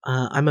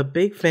a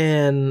big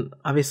fan,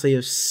 obviously,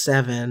 of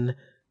 7,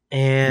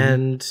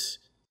 and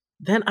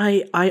then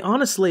I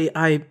honestly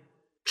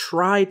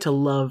try to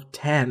love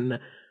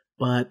 10.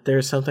 But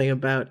there's something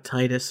about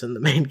Titus and the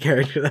main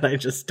character that I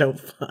just don't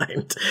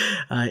find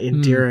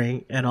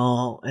endearing at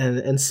all.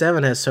 And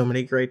 7 has so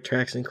many great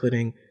tracks,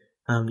 including,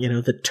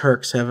 the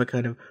Turks have a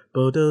kind of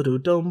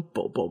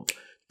bo-do-do-dum-bo-bum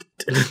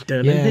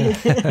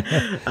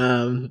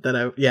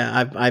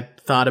that I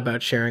thought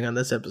about sharing on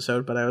this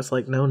episode, but I was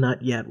like, no,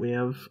 not yet. We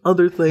have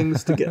other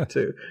things to get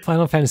to.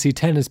 Final Fantasy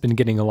X has been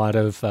getting a lot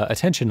of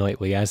attention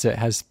lately, as it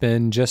has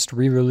been just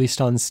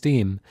re-released on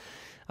Steam.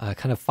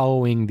 Kind of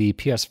following the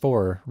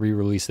PS4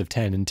 re-release of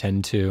 10 and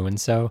 10.2. And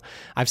so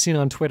I've seen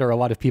on Twitter a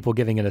lot of people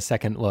giving it a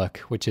second look,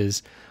 which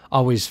is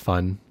always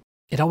fun.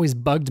 It always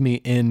bugged me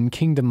in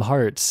Kingdom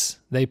Hearts.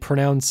 They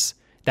pronounce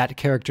that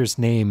character's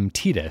name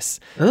Tidus.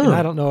 Oh. And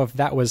I don't know if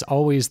that was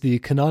always the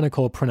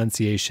canonical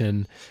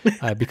pronunciation,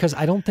 because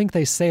I don't think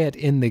they say it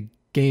in the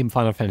game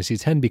Final Fantasy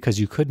X, because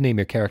you could name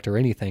your character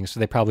anything, so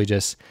they probably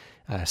just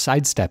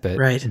sidestep it.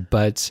 Right.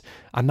 But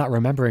I'm not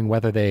remembering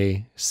whether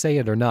they say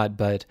it or not.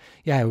 But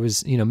yeah, it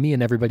was, me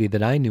and everybody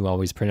that I knew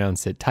always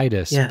pronounced it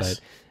Titus. Yes. But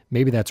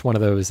maybe that's one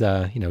of those,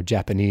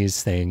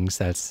 Japanese things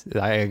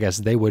I guess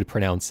they would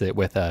pronounce it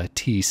with a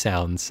T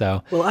sound.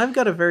 So, well, I've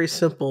got a very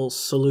simple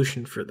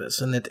solution for this.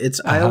 And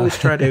I always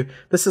try to,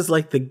 this is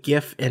like the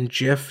GIF and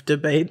GIF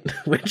debate,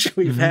 which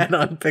we've had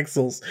on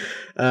Pixels.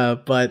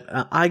 But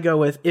I go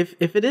with, if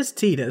it is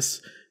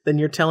Titus, then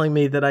you're telling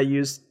me that I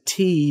use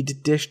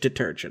teed dish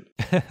detergent.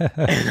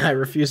 And I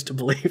refuse to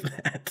believe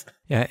that.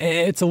 Yeah,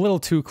 it's a little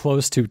too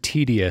close to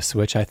tedious,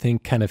 which I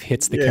think kind of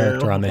hits the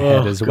character on the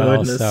head as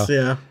well. Goodness,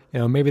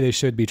 so, maybe they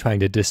should be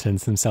trying to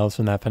distance themselves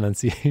from that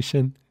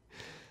pronunciation.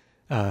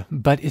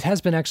 But it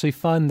has been actually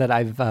fun that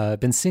I've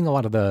been seeing a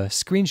lot of the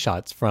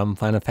screenshots from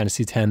Final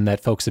Fantasy X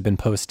that folks have been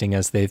posting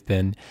as they've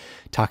been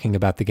talking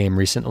about the game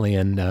recently.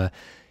 And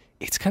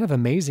it's kind of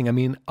amazing. I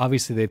mean,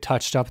 obviously they've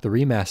touched up the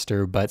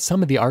remaster, but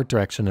some of the art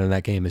direction in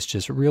that game is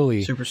just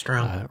really super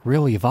strong,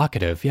 really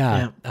evocative.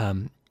 Yeah.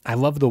 I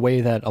love the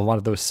way that a lot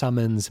of those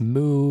summons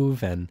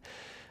move, and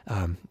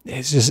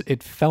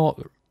it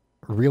felt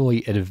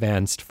really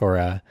advanced for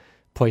a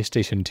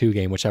PlayStation 2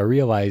 game, which I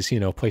realize,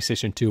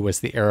 PlayStation 2 was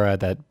the era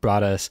that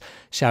brought us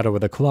Shadow of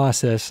the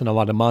Colossus and a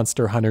lot of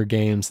Monster Hunter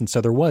games. And so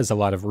there was a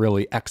lot of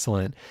really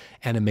excellent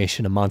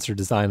animation and monster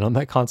design on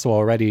that console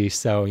already.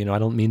 So, I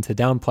don't mean to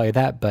downplay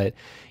that, but,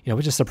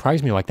 it just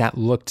surprised me, like that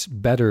looked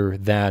better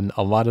than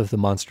a lot of the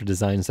monster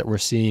designs that we're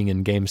seeing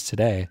in games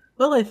today.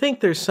 Well, I think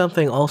there's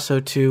something also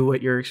to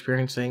what you're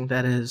experiencing.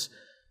 That is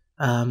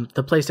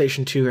the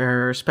PlayStation 2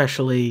 era,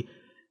 especially,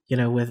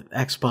 with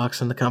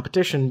Xbox and the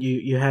competition,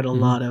 you had a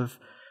lot of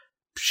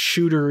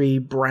shootery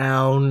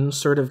brown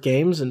sort of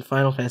games, and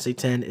Final Fantasy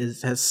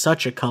X has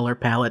such a color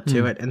palette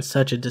to it and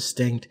such a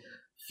distinct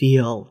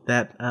feel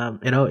that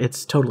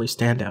it's totally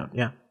standout.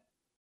 Yeah.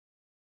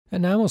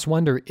 And I almost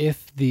wonder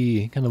if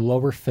the kind of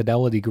lower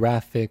fidelity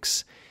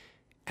graphics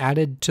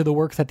added to the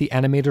work that the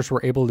animators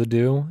were able to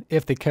do.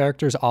 If the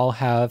characters all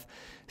have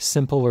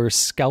simpler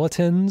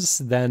skeletons,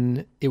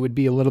 then it would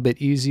be a little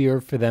bit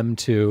easier for them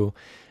to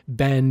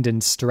bend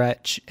and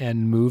stretch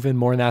and move in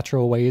more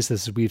natural ways,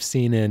 as we've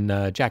seen in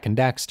Jak and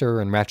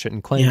Daxter and Ratchet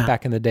and Clank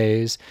back in the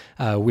days,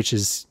 which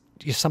is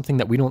something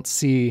that we don't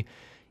see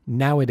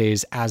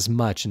nowadays as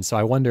much. And so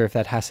I wonder if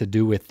that has to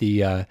do with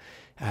the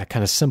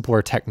kind of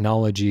simpler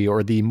technology,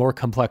 or the more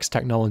complex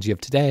technology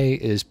of today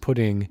is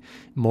putting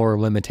more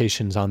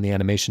limitations on the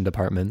animation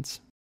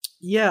departments.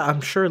 Yeah, I'm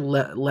sure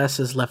less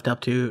is left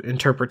up to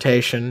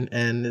interpretation,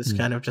 and it's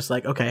kind of just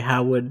like, okay,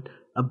 how would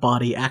a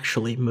body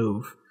actually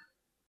move?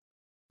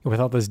 With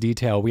all this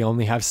detail, we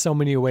only have so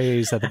many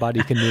ways that the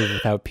body can move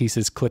without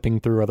pieces clipping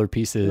through other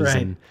pieces.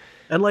 Right.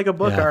 And like a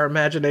book, our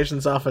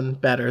imagination's often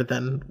better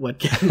than what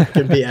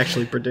can be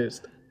actually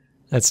produced.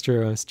 That's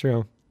true. That's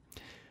true.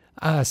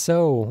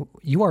 So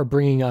you are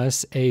bringing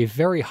us a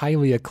very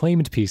highly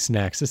acclaimed piece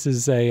next. This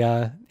is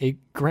a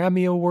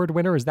Grammy Award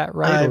winner. Is that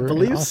right? I Or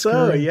believe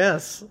so. Oscar?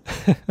 Yes.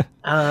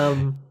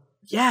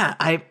 Yeah.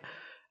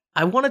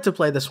 I wanted to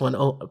play this one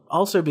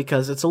also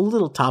because it's a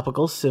little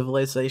topical.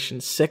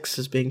 Civilization 6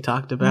 is being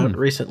talked about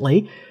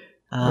recently.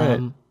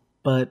 Right.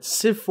 But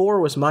Civ 4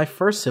 was my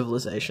first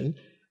Civilization.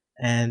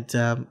 And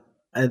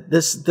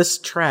this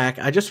track,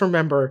 I just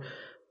remember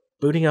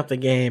booting up the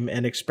game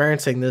and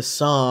experiencing this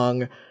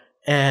song,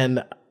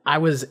 and I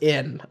was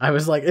in. I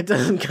was like, it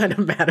doesn't kind of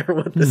matter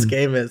what this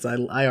game is.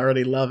 I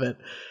already love it.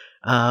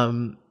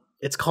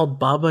 It's called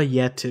Baba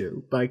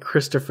Yetu by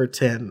Christopher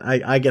Tin.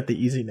 I get the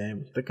easy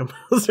name, the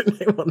composer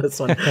name on this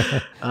one.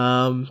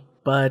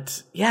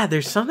 But yeah,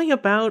 there's something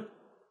about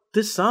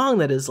this song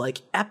that is like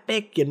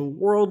epic and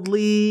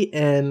worldly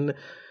and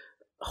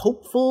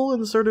hopeful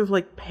and sort of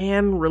like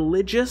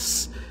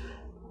pan-religious.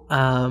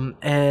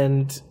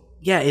 And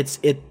yeah, it's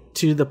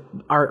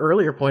our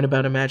earlier point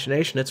about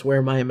imagination. It's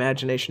where my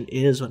imagination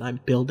is when I'm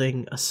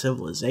building a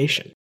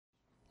civilization.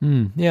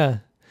 Yeah.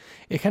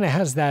 It kind of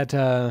has that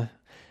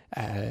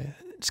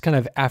it's kind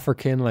of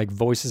African, like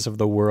Voices of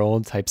the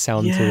World type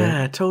sound to it.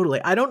 Yeah, totally.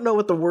 I don't know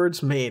what the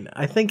words mean.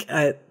 I think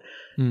I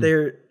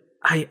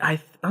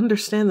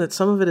understand that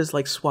some of it is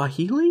like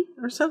Swahili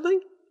or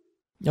something.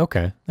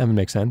 Okay, that would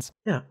make sense.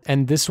 Yeah.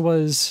 And this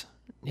was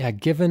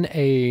given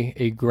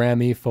a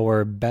Grammy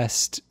for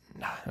best,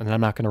 and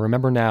I'm not going to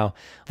remember now,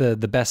 the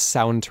best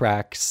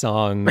soundtrack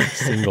song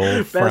single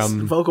best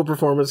from vocal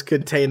performance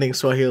containing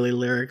Swahili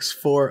lyrics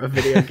for a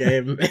video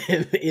game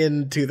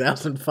in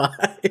 2005.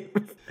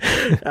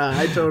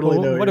 I totally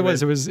know what it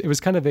was. It was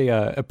kind of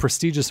a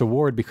prestigious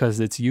award because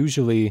it's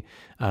usually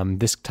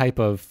this type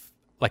of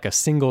like a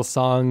single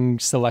song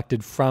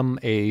selected from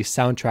a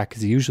soundtrack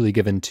is usually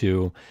given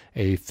to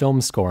a film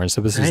score. And so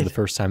this is the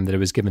first time that it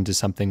was given to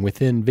something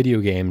within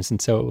video games.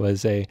 And so it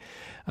was a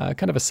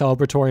kind of a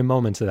celebratory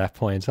moment at that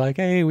point. It's like,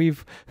 hey,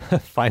 we've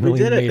finally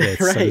made it,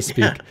 so to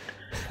speak.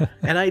 Yeah.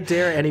 And I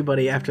dare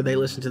anybody after they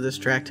listen to this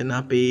track to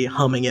not be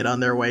humming it on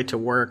their way to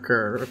work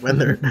or when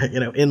they're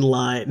in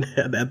line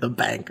at the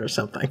bank or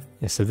something.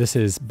 Yeah, so this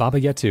is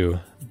Baba Yetu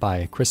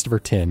by Christopher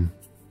Tin.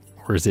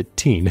 Or is it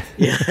Teen?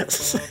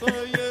 Yes.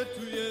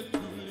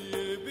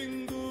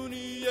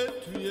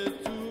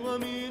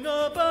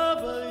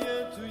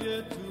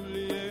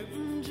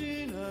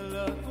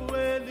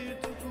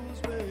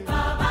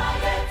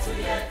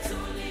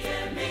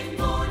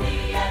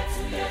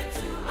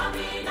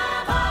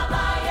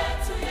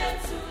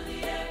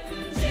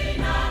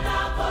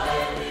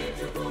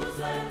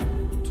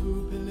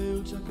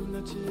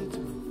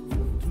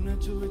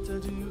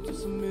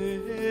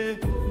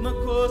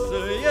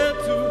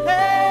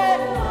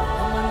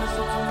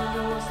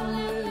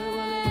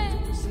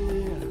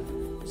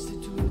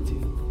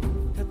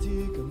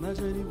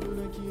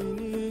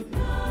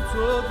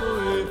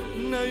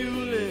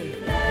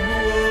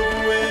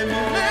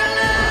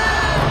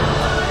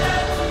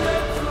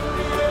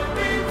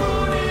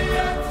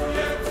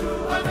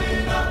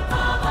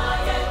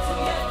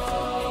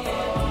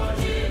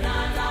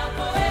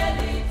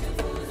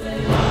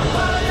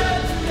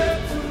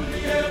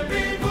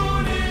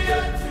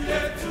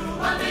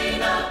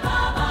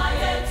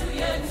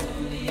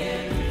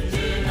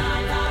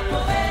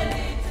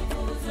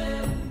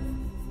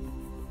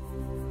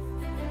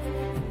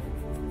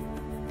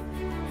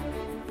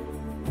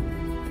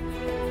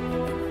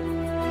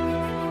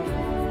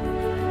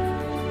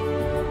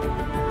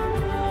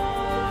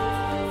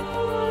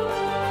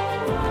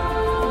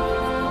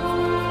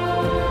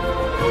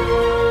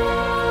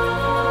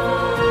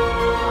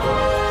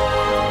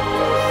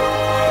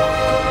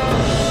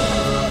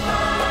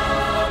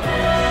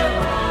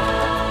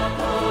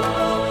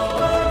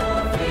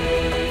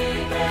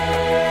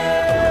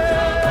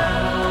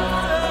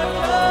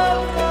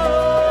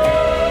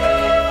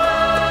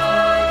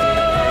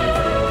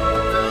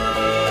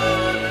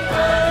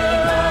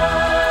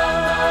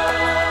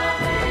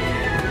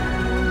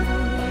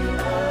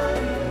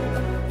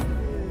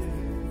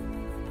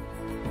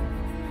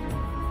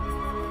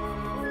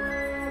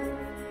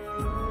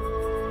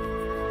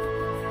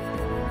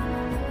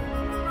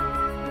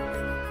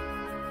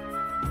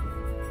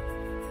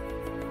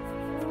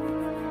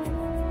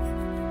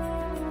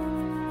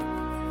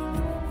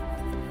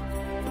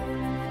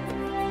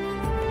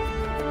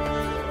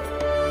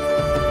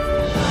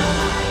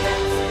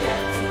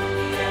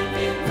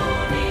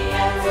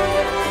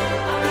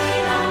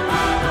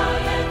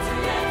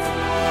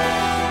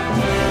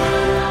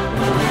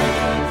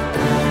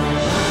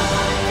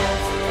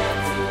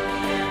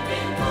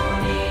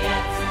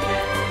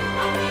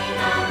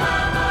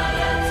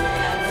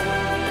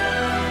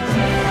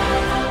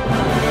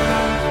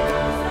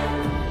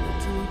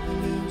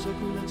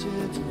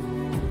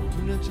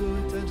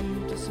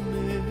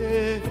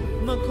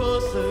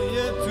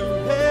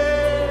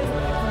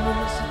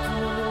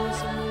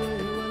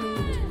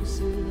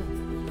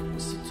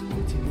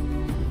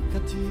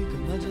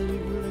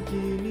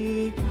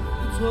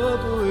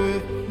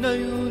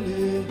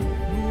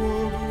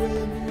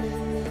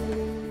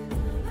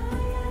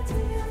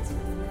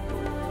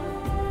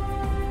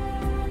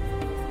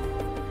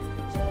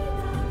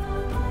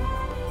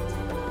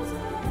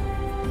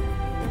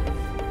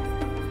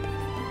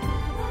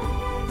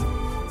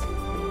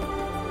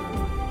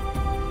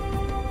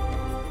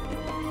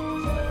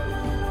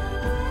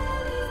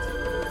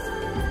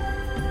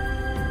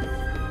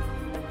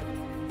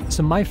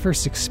 So my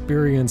first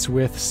experience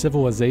with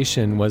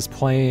Civilization was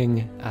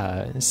playing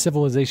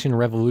Civilization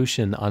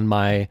Revolution on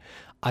my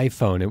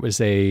iPhone. It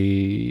was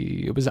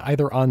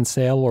either on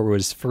sale or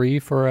was free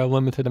for a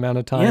limited amount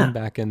of time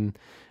back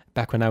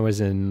when I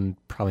was in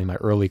probably my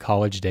early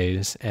college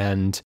days.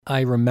 And I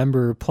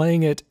remember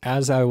playing it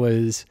as I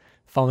was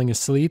falling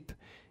asleep,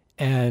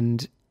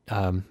 and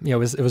it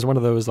was one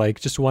of those like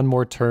just one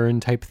more turn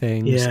type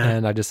things.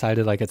 And I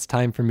decided like it's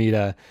time for me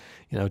to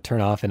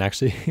turn off and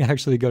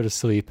actually go to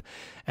sleep.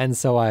 And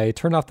so I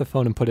turned off the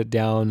phone and put it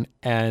down,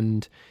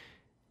 and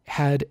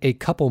had a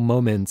couple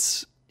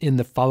moments in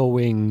the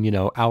following,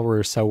 hour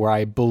or so where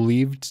I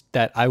believed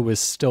that I was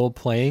still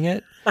playing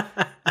it.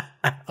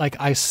 Like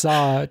I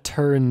saw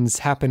turns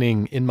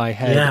happening in my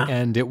head,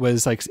 and it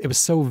was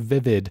so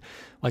vivid.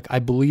 Like I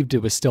believed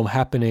it was still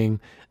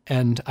happening.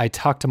 And I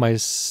told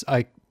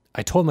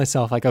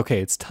myself like,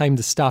 okay, it's time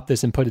to stop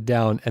this and put it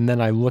down. And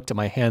then I looked at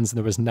my hands and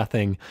there was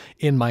nothing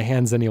in my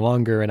hands any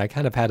longer. And I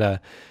kind of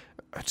had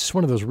just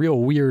one of those real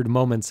weird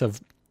moments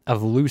of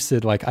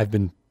lucid, like I've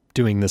been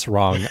doing this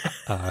wrong,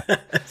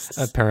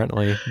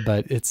 apparently.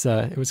 But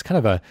it was kind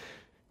of a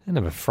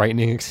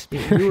frightening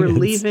experience. You were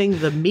leaving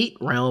the meat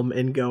realm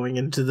and going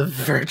into the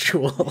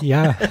virtual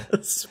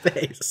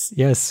space.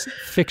 Yes,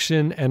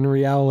 fiction and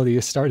reality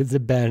started to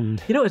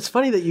bend. It's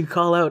funny that you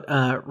call out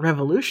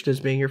Revolution as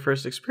being your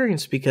first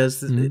experience,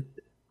 because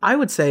I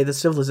would say the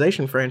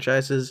Civilization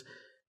franchises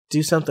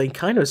do something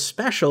kind of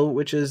special,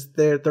 which is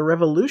the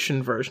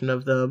Revolution version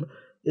of them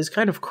is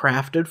kind of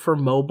crafted for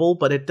mobile,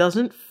 but it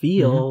doesn't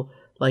feel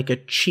like a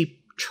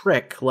cheap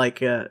trick. Like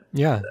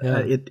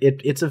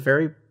it's a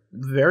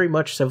very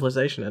much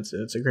Civilization.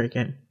 It's a great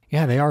game.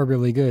 Yeah, they are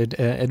really good.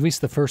 At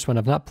least the first one.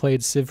 I've not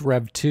played Civ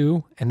Rev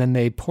 2, and then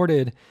they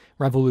ported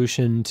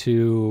Revolution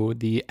to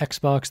the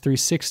Xbox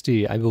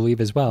 360, I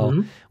believe, as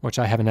well, which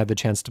I haven't had the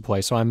chance to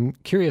play. So I'm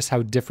curious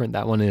how different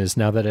that one is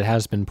now that it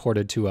has been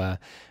ported to a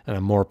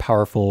more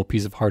powerful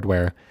piece of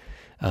hardware.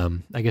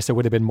 I guess it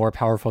would have been more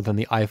powerful than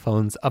the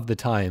iPhones of the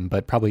time,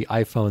 but probably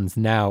iPhones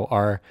now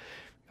are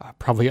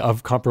probably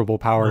of comparable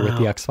power with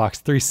the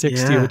Xbox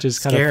 360, which is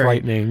kind of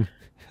frightening.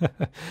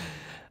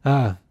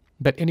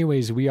 But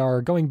anyways, we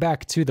are going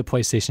back to the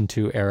PlayStation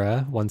 2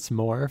 era once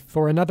more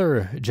for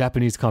another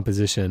Japanese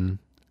composition.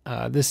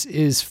 This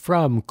is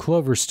from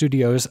Clover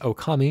Studios'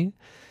 Okami,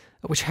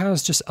 which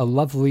has just a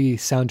lovely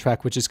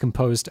soundtrack, which is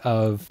composed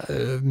of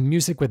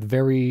music with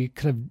very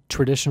kind of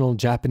traditional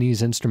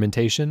Japanese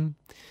instrumentation,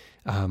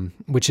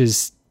 which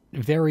is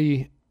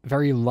very,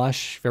 very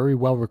lush, very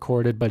well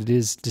recorded, but it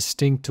is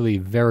distinctly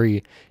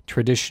very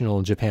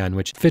traditional Japan,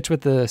 which fits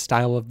with the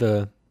style of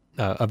the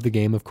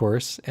game, of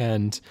course,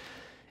 and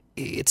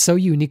it's so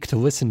unique to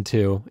listen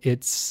to.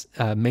 It's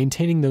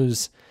maintaining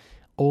those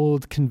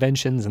old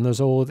conventions and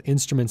those old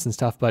instruments and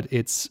stuff, but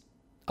it's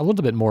a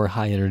little bit more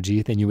high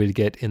energy than you would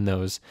get in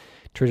those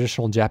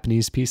traditional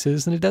Japanese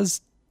pieces, and it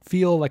does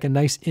feel like a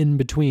nice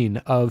in-between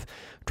of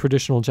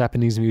traditional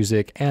Japanese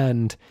music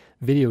and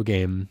video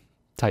game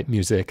type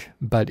music,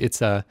 but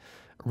it's a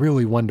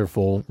really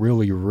wonderful,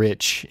 really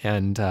rich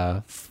and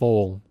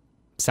full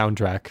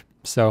soundtrack.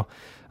 So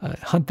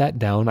hunt that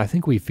down. I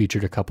think we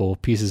featured a couple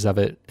pieces of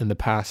it in the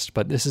past,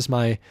 but this is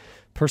my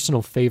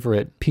personal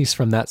favorite piece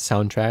from that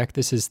soundtrack.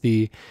 This is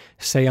the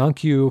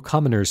Seiankyu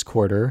Commoner's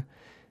Quarter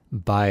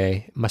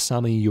by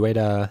Masami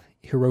Ueda,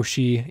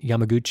 Hiroshi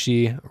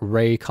Yamaguchi,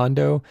 Rei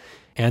Kondo,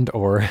 and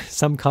or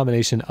some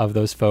combination of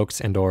those folks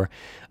and or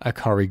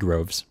Akari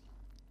Groves.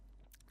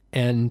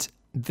 And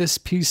this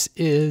piece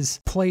is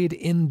played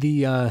in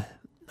the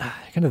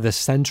kind of the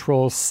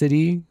central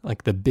city,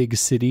 like the big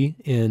city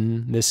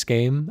in this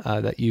game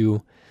that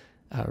you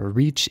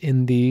reach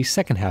in the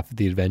second half of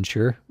the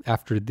adventure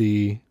after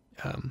the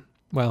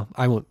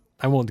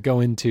I won't go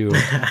into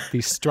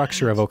the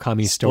structure of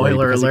Okami's story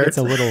because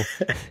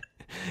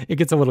it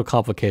gets a little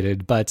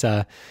complicated, but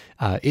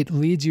it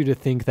leads you to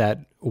think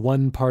that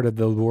one part of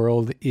the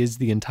world is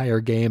the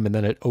entire game, and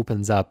then it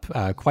opens up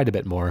quite a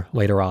bit more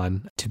later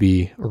on to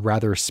be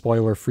rather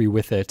spoiler-free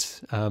with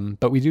it.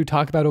 But we do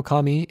talk about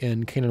Okami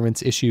in Canon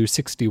Rinse issue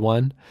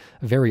 61,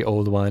 a very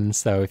old one,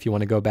 so if you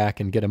want to go back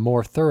and get a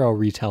more thorough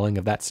retelling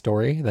of that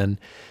story, then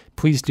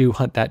please do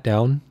hunt that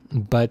down.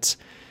 But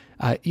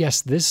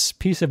yes, this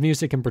piece of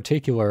music in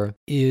particular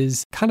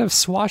is kind of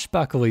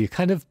swashbuckly,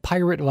 kind of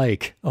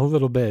pirate-like a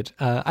little bit.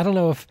 I don't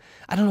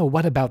know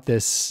what about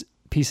this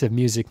piece of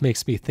music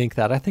makes me think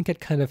that. I think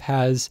it kind of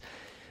has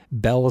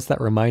bells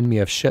that remind me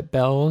of ship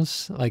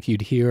bells, like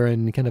you'd hear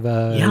in kind of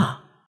a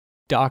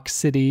dock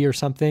city or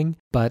something.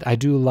 But I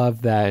do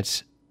love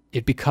that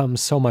it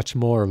becomes so much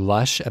more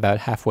lush about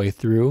halfway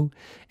through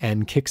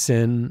and kicks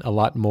in a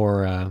lot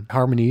more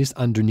harmonies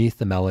underneath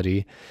the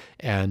melody,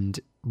 and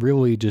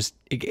really just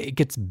it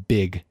gets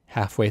big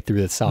halfway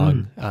through the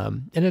song.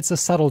 And it's a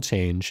subtle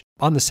change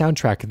on the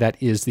soundtrack. That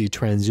is the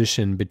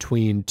transition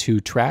between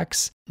two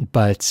tracks,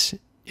 but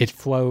it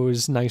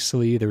flows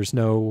nicely. There's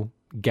no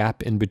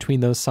gap in between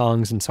those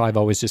songs, and so I've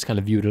always just kind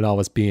of viewed it all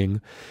as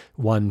being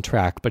one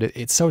track. But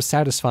it's so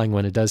satisfying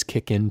when it does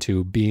kick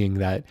into being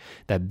that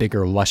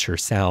bigger, lusher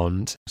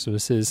sound. So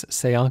this is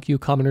Seonkyu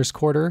Commoner's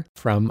Quarter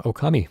from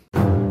Okami.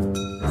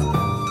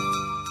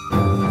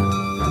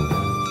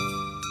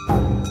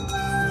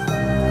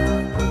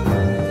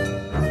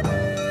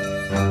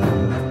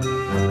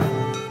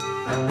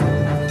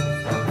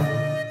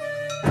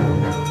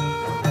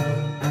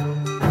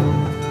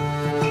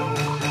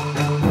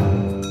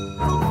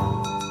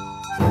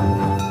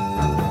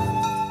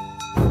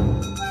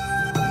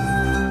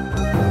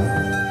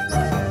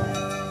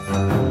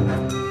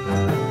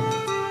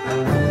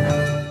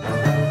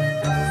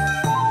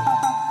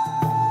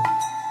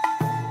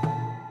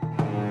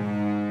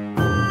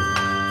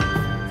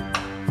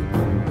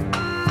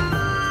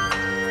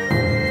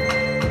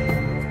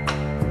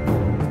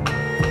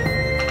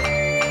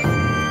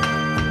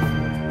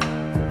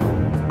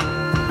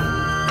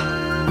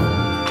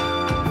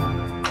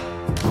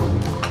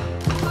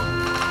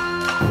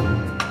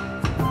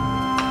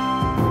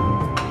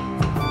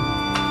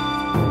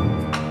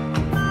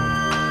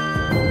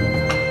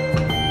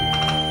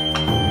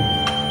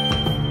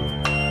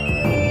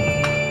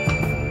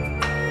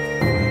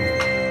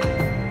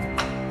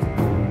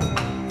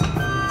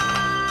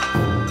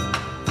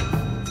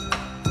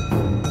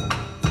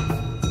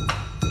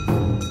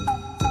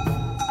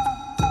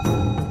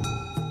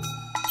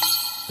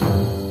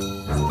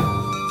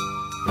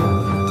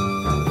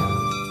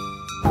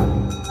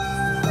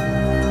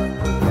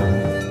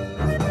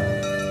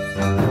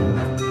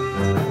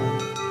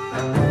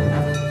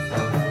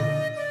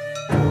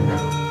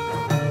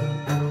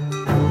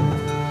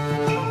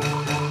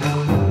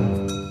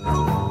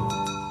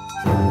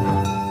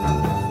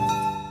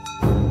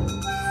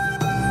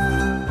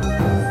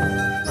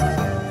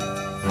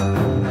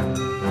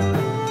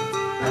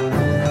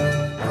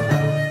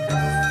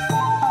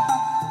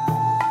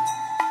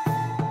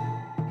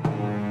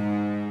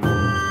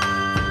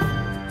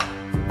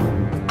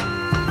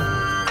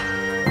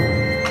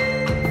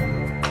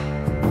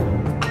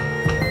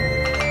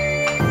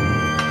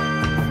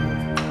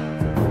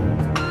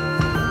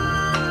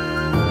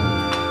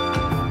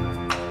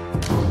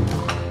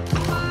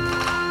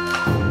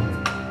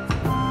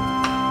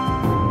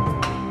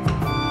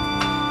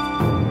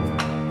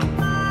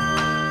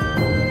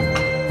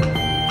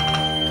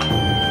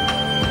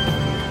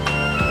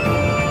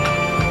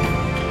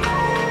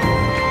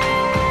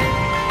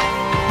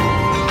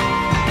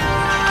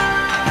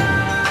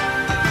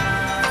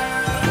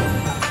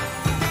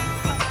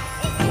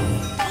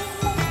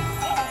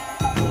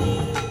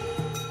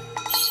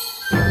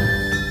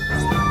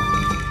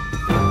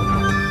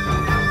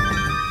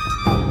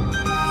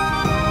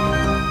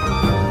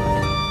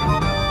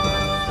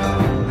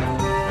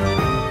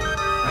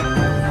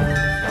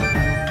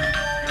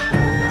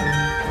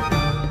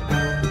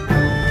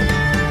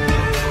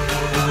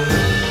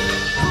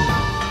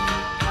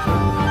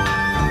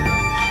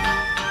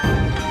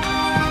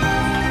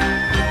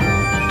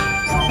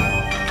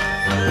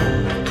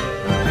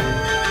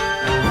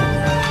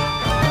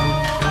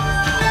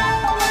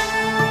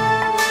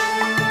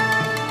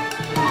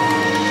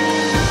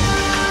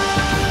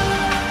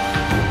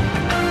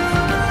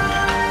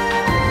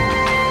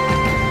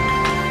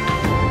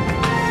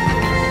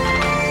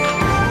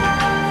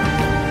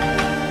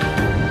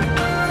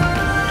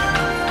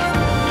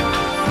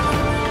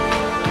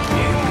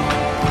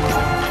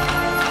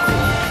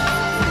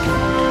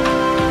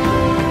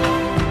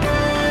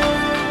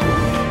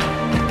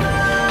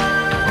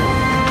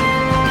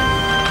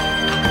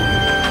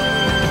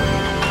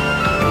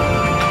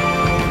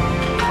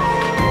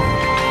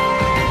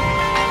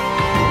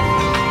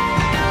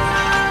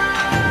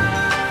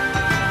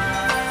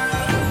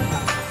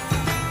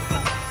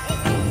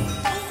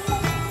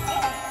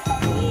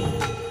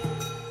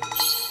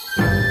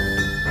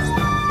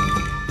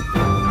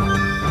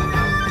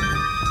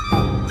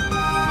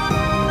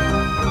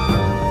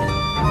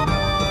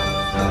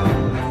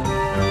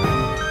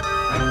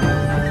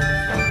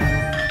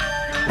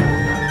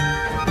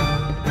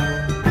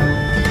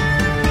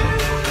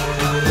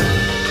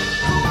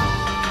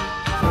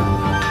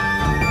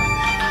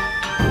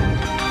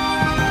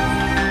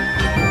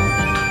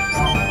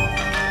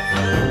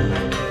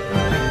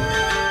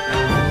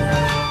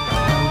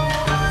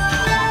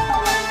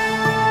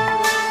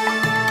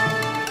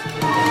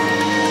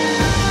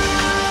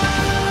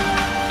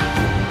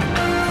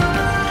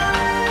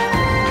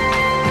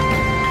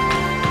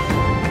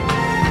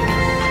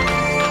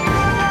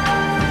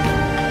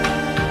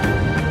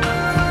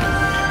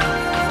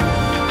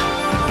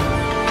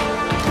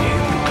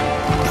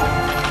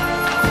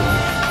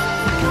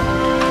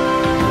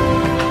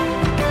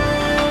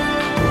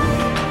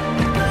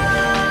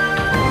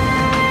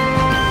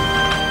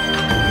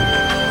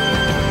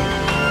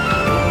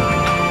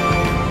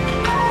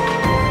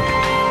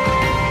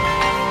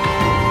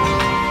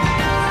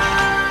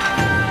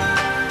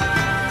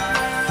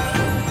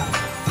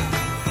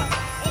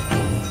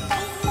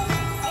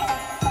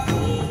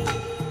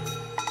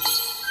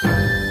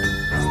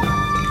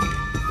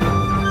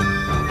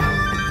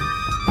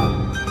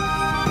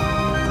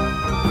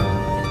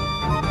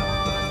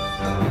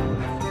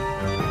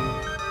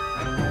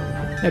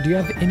 Now, do you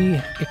have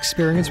any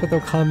experience with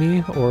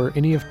Okami or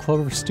any of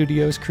Clover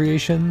Studios'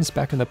 creations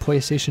back in the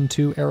PlayStation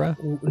 2 era?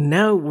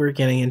 Now we're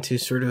getting into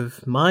sort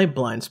of my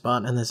blind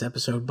spot in this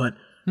episode, but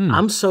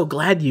I'm so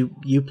glad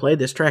you played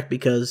this track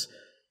because,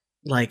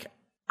 like,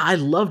 I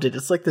loved it.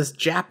 It's like this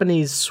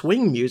Japanese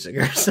swing music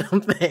or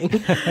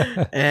something.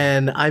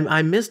 And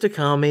I missed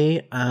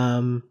Okami,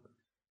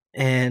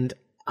 and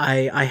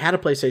I had a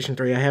PlayStation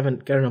 3. I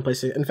haven't got it on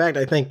PlayStation. In fact,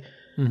 I think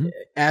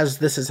as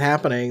this is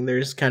happening,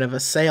 there's kind of a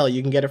sale.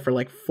 You can get it for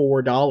like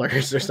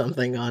 $4 or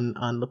something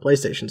on the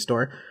PlayStation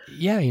Store.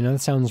 Yeah, that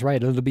sounds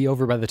right. It'll be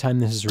over by the time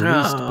this is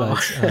released.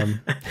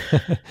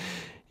 But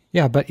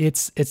yeah, but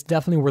it's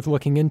definitely worth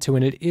looking into,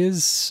 and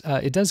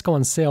it does go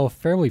on sale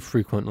fairly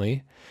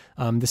frequently.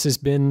 This has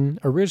been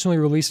originally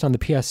released on the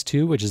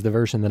PS2, which is the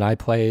version that I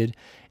played,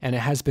 and it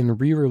has been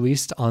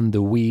re-released on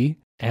the Wii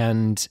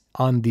and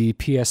on the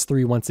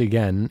PS3 once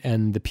again.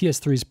 And the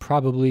PS3 is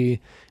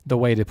probably the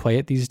way to play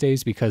it these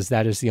days because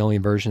that is the only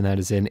version that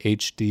is in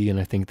HD, and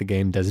I think the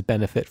game does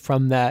benefit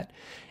from that.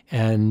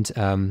 And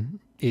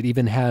it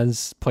even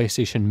has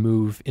PlayStation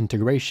Move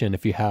integration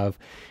if you have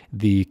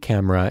the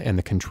camera and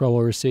the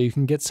controller, so you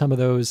can get some of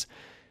those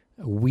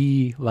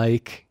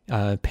Wii-like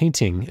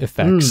painting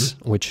effects,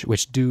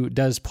 which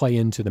does play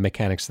into the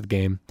mechanics of the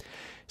game.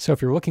 So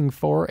if you're looking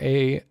for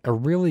a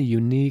really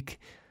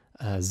unique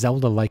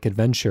Zelda-like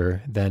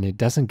adventure, then it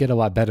doesn't get a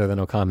lot better than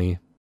Okami.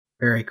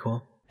 Very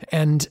cool.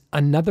 And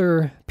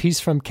another piece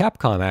from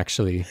Capcom,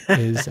 actually,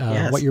 is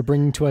yes. what you're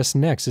bringing to us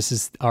next. This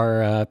is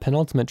our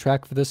penultimate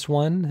track for this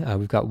one.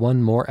 We've got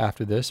one more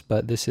after this,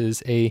 but this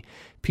is a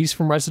piece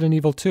from Resident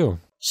Evil 2.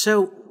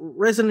 So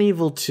Resident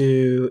Evil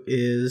 2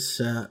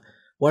 is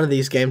one of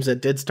these games that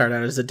did start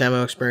out as a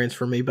demo experience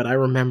for me, but I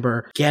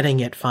remember getting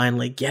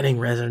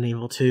Resident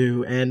Evil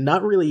 2, and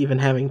not really even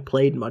having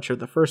played much of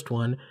the first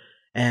one,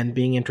 and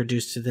being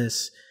introduced to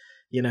this,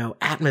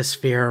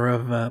 atmosphere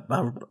of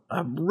a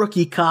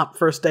rookie cop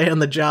first day on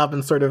the job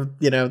and sort of,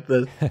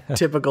 the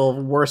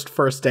typical worst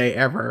first day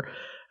ever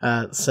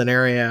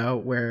scenario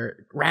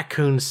where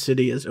Raccoon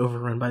City is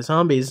overrun by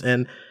zombies,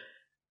 and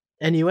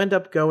you end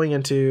up going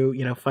into,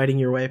 fighting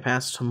your way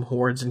past some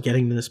hordes and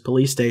getting to this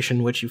police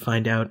station, which you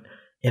find out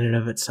in and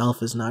of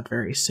itself is not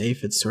very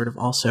safe. It's sort of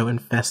also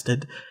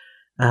infested.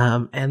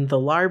 And the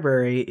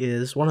library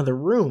is one of the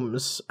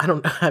rooms.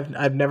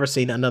 I've never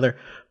seen another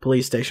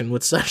police station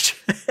with such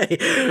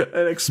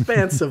an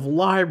expansive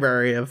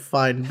library of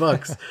fine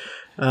books.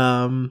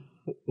 Not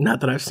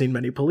that I've seen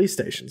many police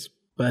stations,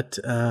 but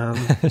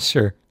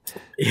sure.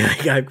 Yeah,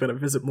 I've got to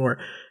visit more.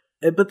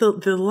 But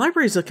the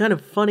library is a kind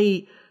of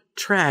funny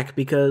track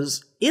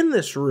because in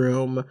this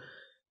room,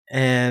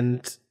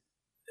 and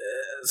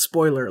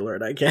spoiler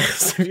alert, I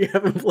guess, if you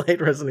haven't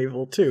played Resident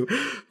Evil 2,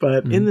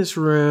 but in this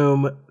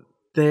room,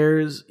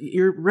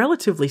 you're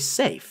relatively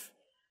safe.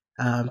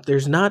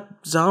 There's not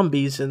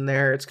zombies in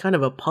there. It's kind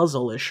of a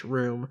puzzle-ish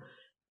room,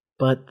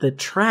 but the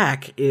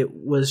track, it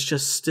was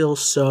just still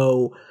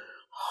so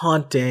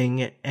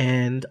haunting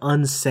and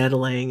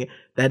unsettling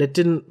that it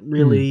didn't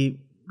really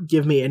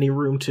give me any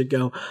room to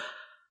go,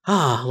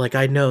 like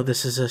I know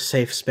this is a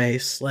safe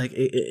space. Like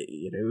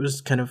it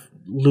was kind of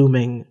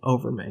looming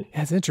over me.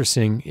 That's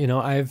interesting.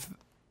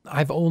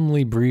 I've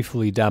only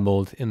briefly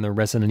dabbled in the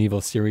Resident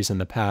Evil series in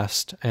the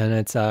past, and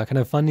it's kind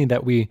of funny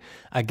that we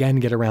again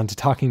get around to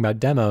talking about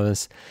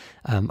demos.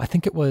 I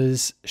think it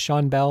was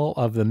Sean Bell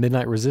of the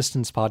Midnight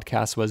Resistance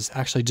podcast was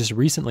actually just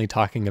recently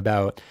talking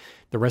about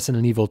the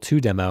Resident Evil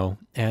 2 demo,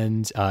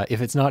 and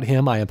if it's not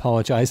him, I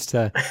apologize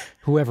to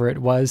whoever it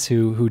was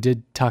who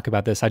did talk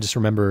about this. I just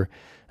remember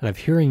kind of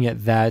hearing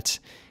it that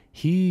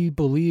he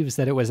believes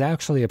that it was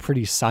actually a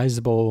pretty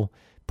sizable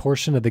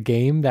portion of the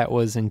game that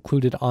was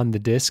included on the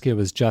disc. It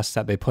was just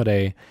that they put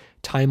a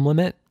time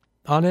limit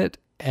on it,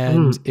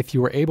 and if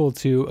you were able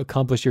to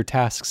accomplish your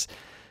tasks,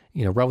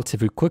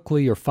 relatively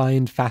quickly or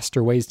find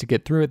faster ways to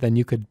get through it, then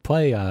you could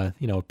play a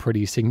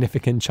pretty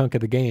significant chunk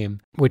of the game,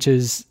 which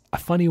is a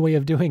funny way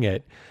of doing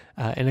it.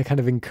 And it kind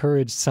of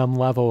encouraged some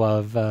level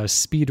of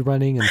speed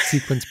running and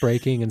sequence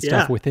breaking and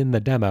stuff within the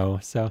demo.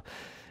 So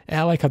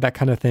I like how that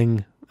kind of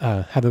thing,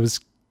 how those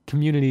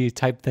community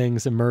type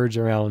things emerge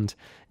around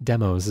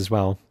demos as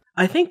well.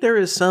 I think there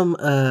is some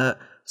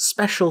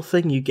special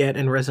thing you get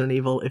in Resident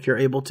Evil if you're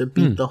able to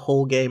beat the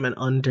whole game in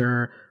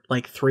under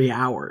like 3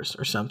 hours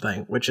or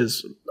something, which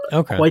is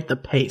quite the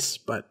pace,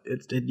 but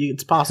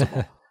it's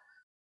possible.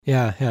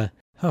 Yeah.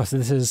 Oh, so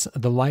this is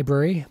The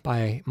Library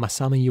by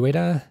Masami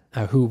Ueda,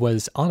 who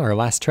was on our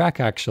last track,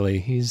 actually.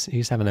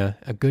 He's having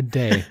a good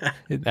day,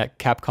 that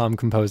Capcom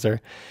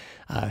composer.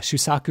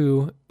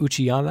 Shusaku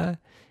Uchiyama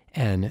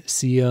and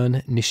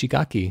Sion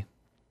Nishigaki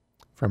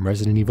from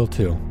Resident Evil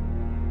 2.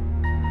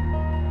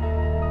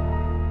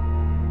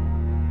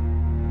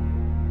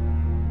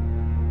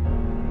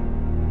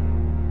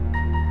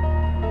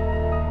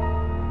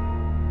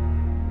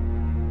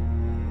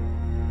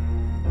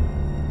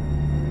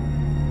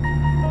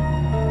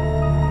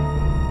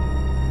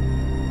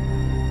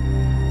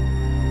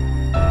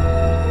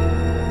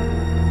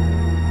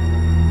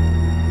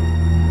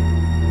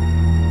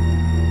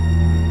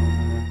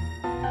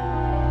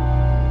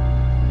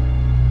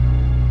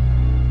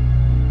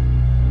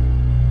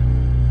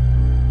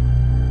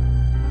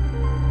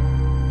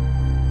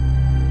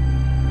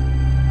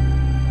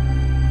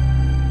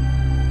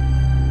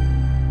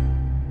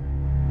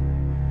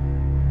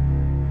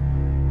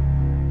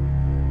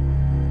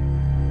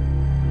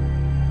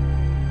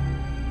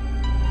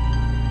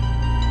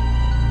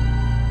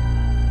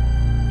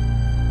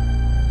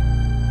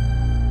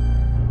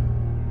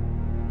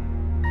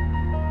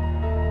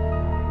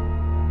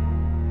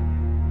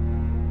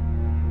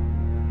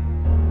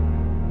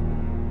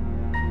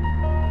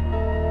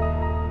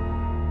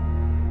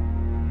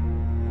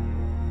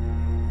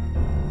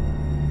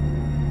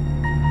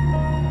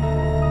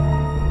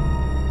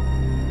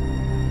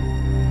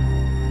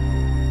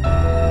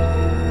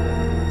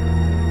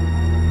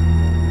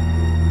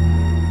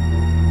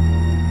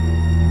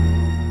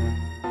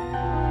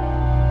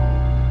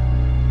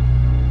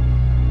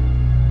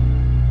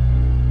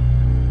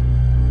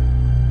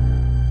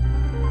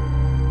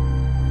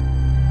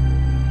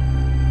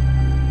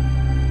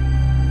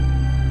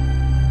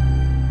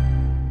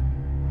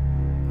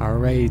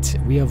 right,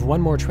 we have one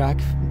more track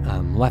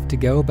left to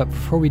go, but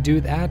before we do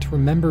that,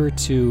 remember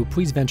to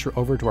please venture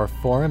over to our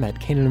forum at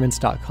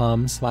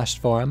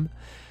caneandrinse.com/forum,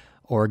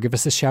 or give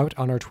us a shout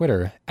on our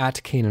Twitter at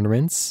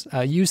caneandrinse.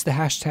 Use the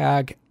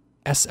hashtag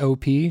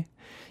SOP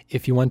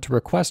if you want to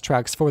request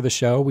tracks for the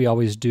show. We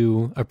always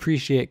do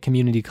appreciate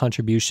community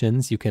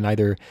contributions. You can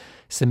either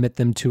submit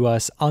them to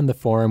us on the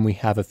forum. We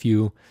have a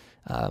few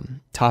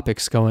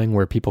topics going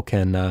where people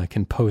can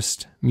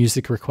post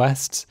music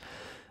requests,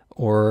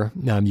 or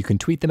you can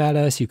tweet them at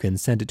us. You can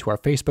send it to our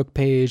Facebook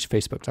page,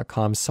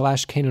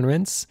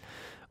 facebook.com/caneandrinse,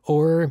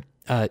 or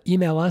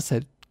email us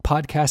at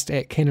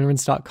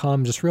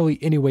podcast@caneandrinse.com. Just really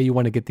any way you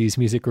want to get these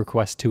music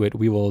requests to it.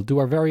 We will do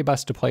our very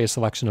best to play a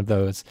selection of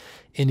those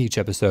in each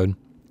episode.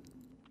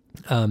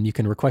 You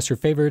can request your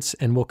favorites,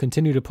 and we'll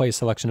continue to play a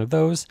selection of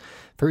those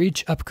for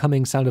each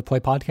upcoming Sound of Play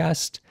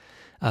podcast.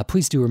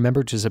 Please do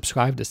remember to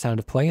subscribe to Sound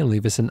of Play and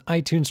leave us an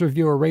iTunes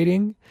review or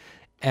rating.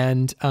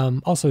 And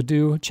also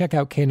do check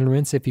out Cane and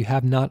Rinse if you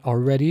have not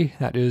already.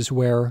 That is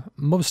where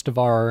most of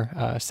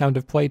our Sound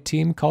of Play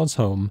team calls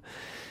home.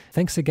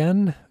 Thanks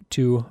again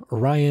to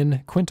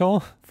Ryan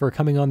Quintal for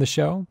coming on the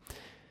show.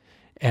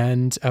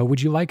 And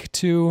would you like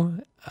to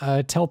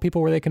tell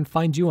people where they can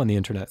find you on the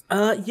internet?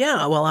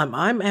 Yeah, well,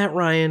 I'm at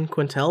Ryan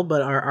Quintel,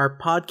 but our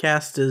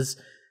podcast is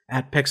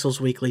at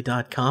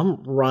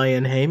pixelsweekly.com.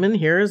 Ryan Heyman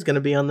here is going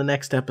to be on the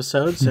next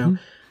episode, so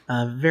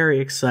very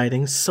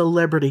exciting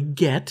celebrity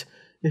get,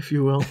 if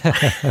you will.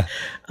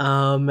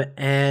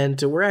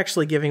 And we're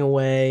actually giving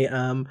away,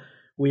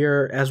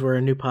 we're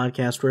a new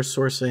podcast, we're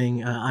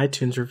sourcing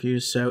iTunes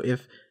reviews, so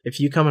if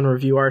you come and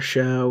review our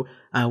show,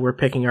 we're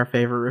picking our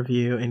favorite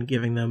review and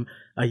giving them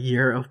a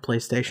year of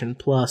PlayStation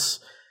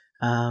Plus.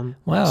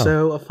 Wow.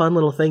 So a fun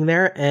little thing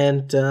there.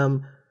 And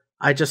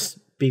I just,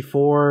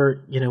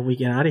 before we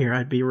get out of here,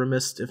 I'd be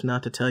remiss if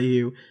not to tell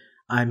you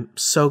I'm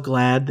so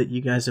glad that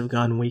you guys have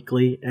gone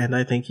weekly, and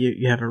I think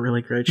you have a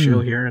really great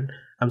show here, and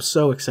I'm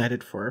so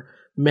excited for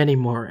many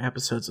more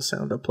episodes of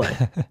Sound of Play.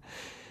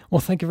 Well,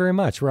 thank you very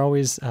much. We're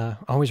always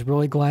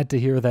really glad to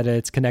hear that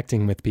it's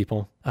connecting with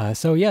people.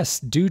 So yes,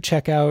 do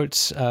check out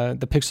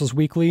the Pixels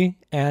Weekly,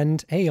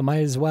 and hey, you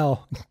might as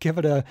well give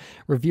it a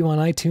review on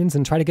iTunes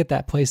and try to get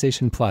that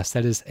PlayStation Plus.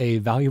 That is a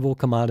valuable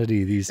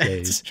commodity these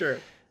days. It's true.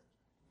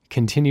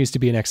 Continues to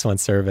be an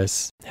excellent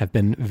service. Have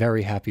been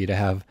very happy to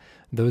have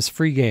those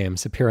free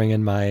games appearing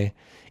in my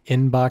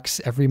inbox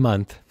every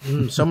month.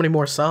 So many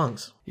more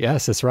songs.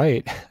 Yes, that's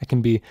right. I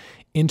can be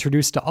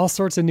introduced to all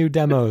sorts of new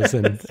demos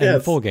and, Yes.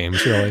 and full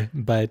games, really.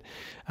 But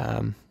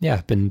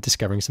I've been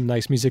discovering some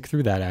nice music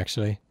through that,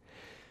 actually.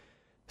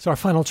 So our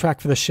final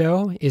track for the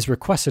show is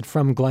requested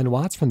from Glenn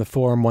Watts from the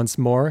forum once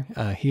more.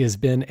 He has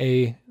been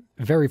a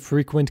very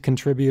frequent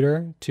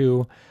contributor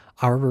to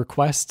our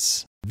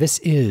requests. This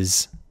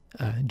is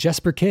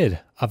Jesper Kyd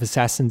of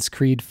Assassin's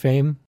Creed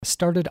fame,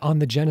 started on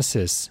the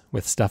Genesis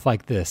with stuff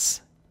like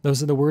this.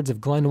 Those are the words of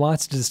Glenn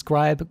Watts to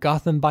describe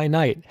Gotham by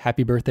Night,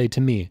 Happy Birthday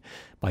to Me,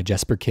 by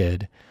Jesper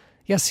Kyd.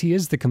 Yes, he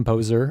is the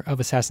composer of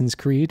Assassin's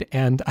Creed,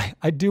 and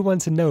I do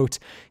want to note,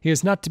 he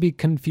is not to be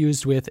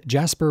confused with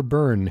Jasper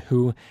Byrne,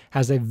 who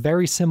has a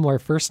very similar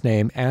first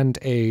name and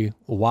a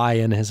Y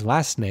in his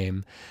last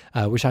name,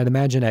 which I'd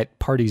imagine at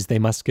parties they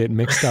must get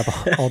mixed up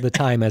all the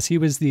time, as he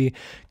was the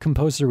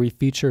composer we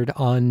featured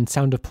on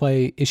Sound of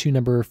Play issue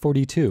number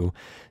 42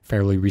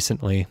 fairly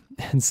recently.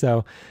 And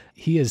so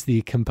he is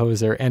the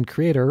composer and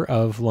creator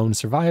of Lone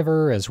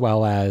Survivor, as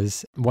well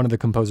as one of the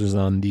composers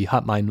on the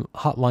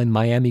Hotline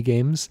Miami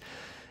games.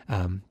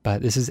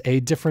 But this is a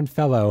different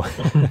fellow.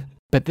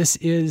 But this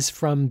is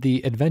from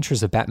the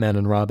Adventures of Batman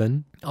and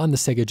Robin on the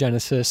Sega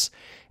Genesis.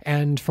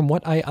 And from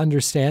what I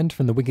understand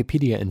from the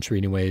Wikipedia entry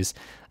anyways,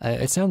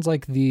 it sounds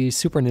like the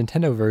Super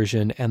Nintendo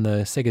version and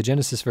the Sega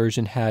Genesis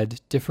version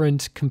had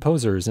different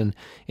composers and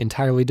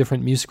entirely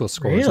different musical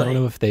scores. Really? I don't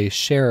know if they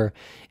share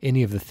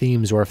any of the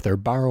themes or if they're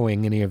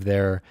borrowing any of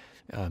their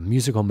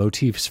musical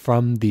motifs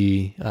from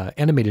the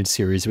animated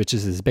series, which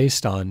this is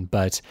based on.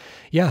 But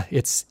yeah,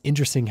 it's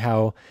interesting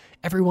how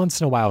every once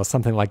in a while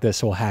something like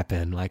this will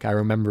happen. Like I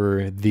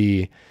remember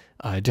the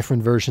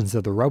different versions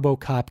of the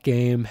RoboCop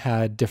game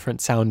had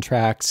different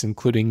soundtracks,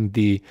 including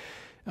the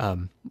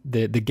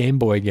Game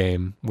Boy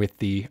game with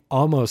the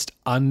almost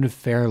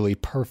unfairly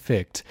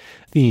perfect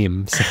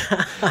theme,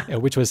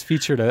 which was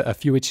featured a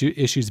few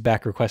issues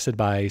back, requested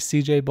by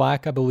CJ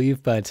Black, I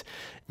believe. But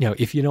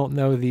if you don't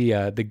know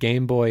the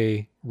Game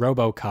Boy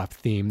RoboCop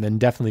theme, then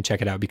definitely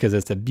check it out, because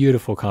it's a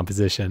beautiful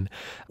composition,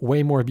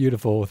 way more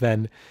beautiful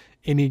than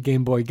any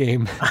Game Boy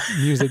game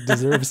music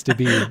deserves to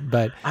be.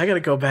 But I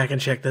gotta go back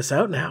and check this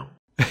out now.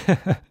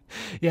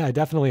 Yeah,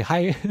 definitely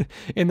high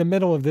in the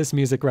middle of this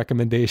music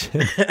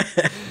recommendation.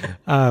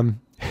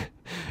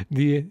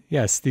 The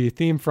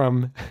theme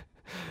from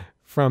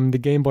the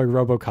Game Boy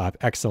RoboCop,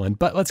 excellent.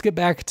 But let's get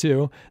back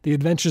to the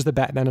Adventures of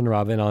Batman and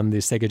Robin on the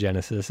Sega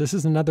Genesis. This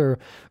is another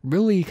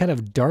really kind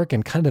of dark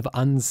and kind of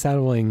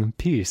unsettling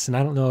piece, and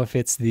I don't know if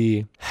it's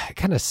the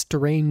kind of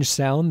strange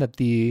sound that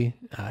the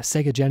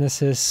Sega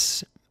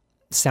Genesis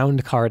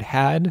sound card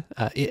had.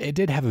 It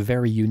did have a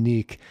very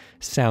unique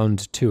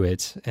sound to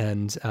it,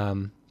 and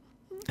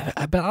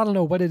but I don't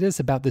know what it is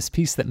about this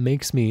piece that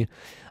makes me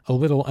a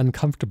little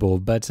uncomfortable.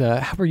 But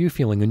how were you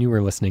feeling when you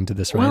were listening to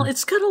this, Ryan? Well,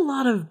 it's got a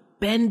lot of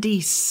bendy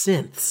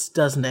synths,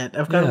 doesn't it?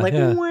 I've got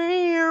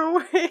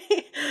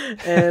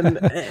and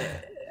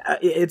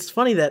it's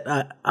funny that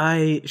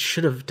I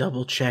should have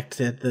double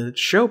checked at the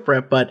show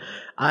prep, but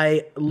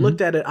I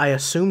looked at it. I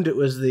assumed it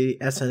was the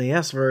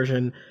SNES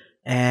version,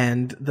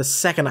 and the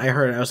second I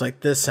heard it, I was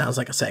like, "This sounds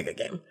like a Sega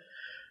game."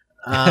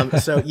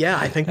 So yeah,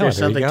 I think there's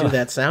something to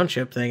that sound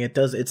chip thing.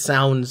 It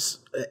sounds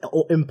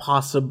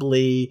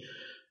impossibly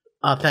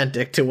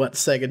authentic to what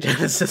Sega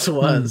Genesis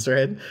was,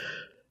 right?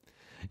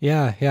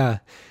 Yeah.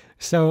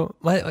 So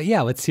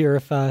let's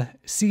hear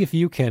see if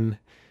you can,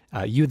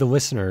 you the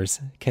listeners,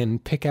 can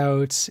pick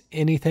out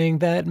anything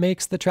that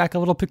makes the track a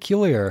little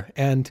peculiar,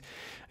 and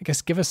I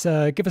guess give us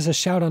a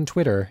shout on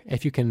Twitter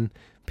if you can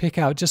pick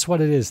out just what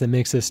it is that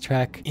makes this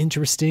track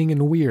interesting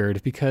and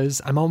weird,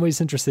 because I'm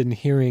always interested in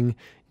hearing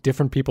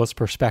different people's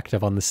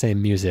perspective on the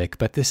same music.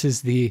 But this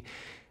is the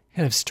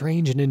kind of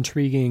strange and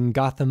intriguing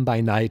Gotham by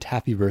Night,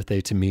 Happy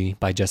Birthday to Me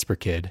by Jesper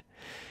Kid.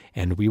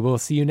 And we will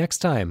see you next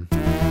time.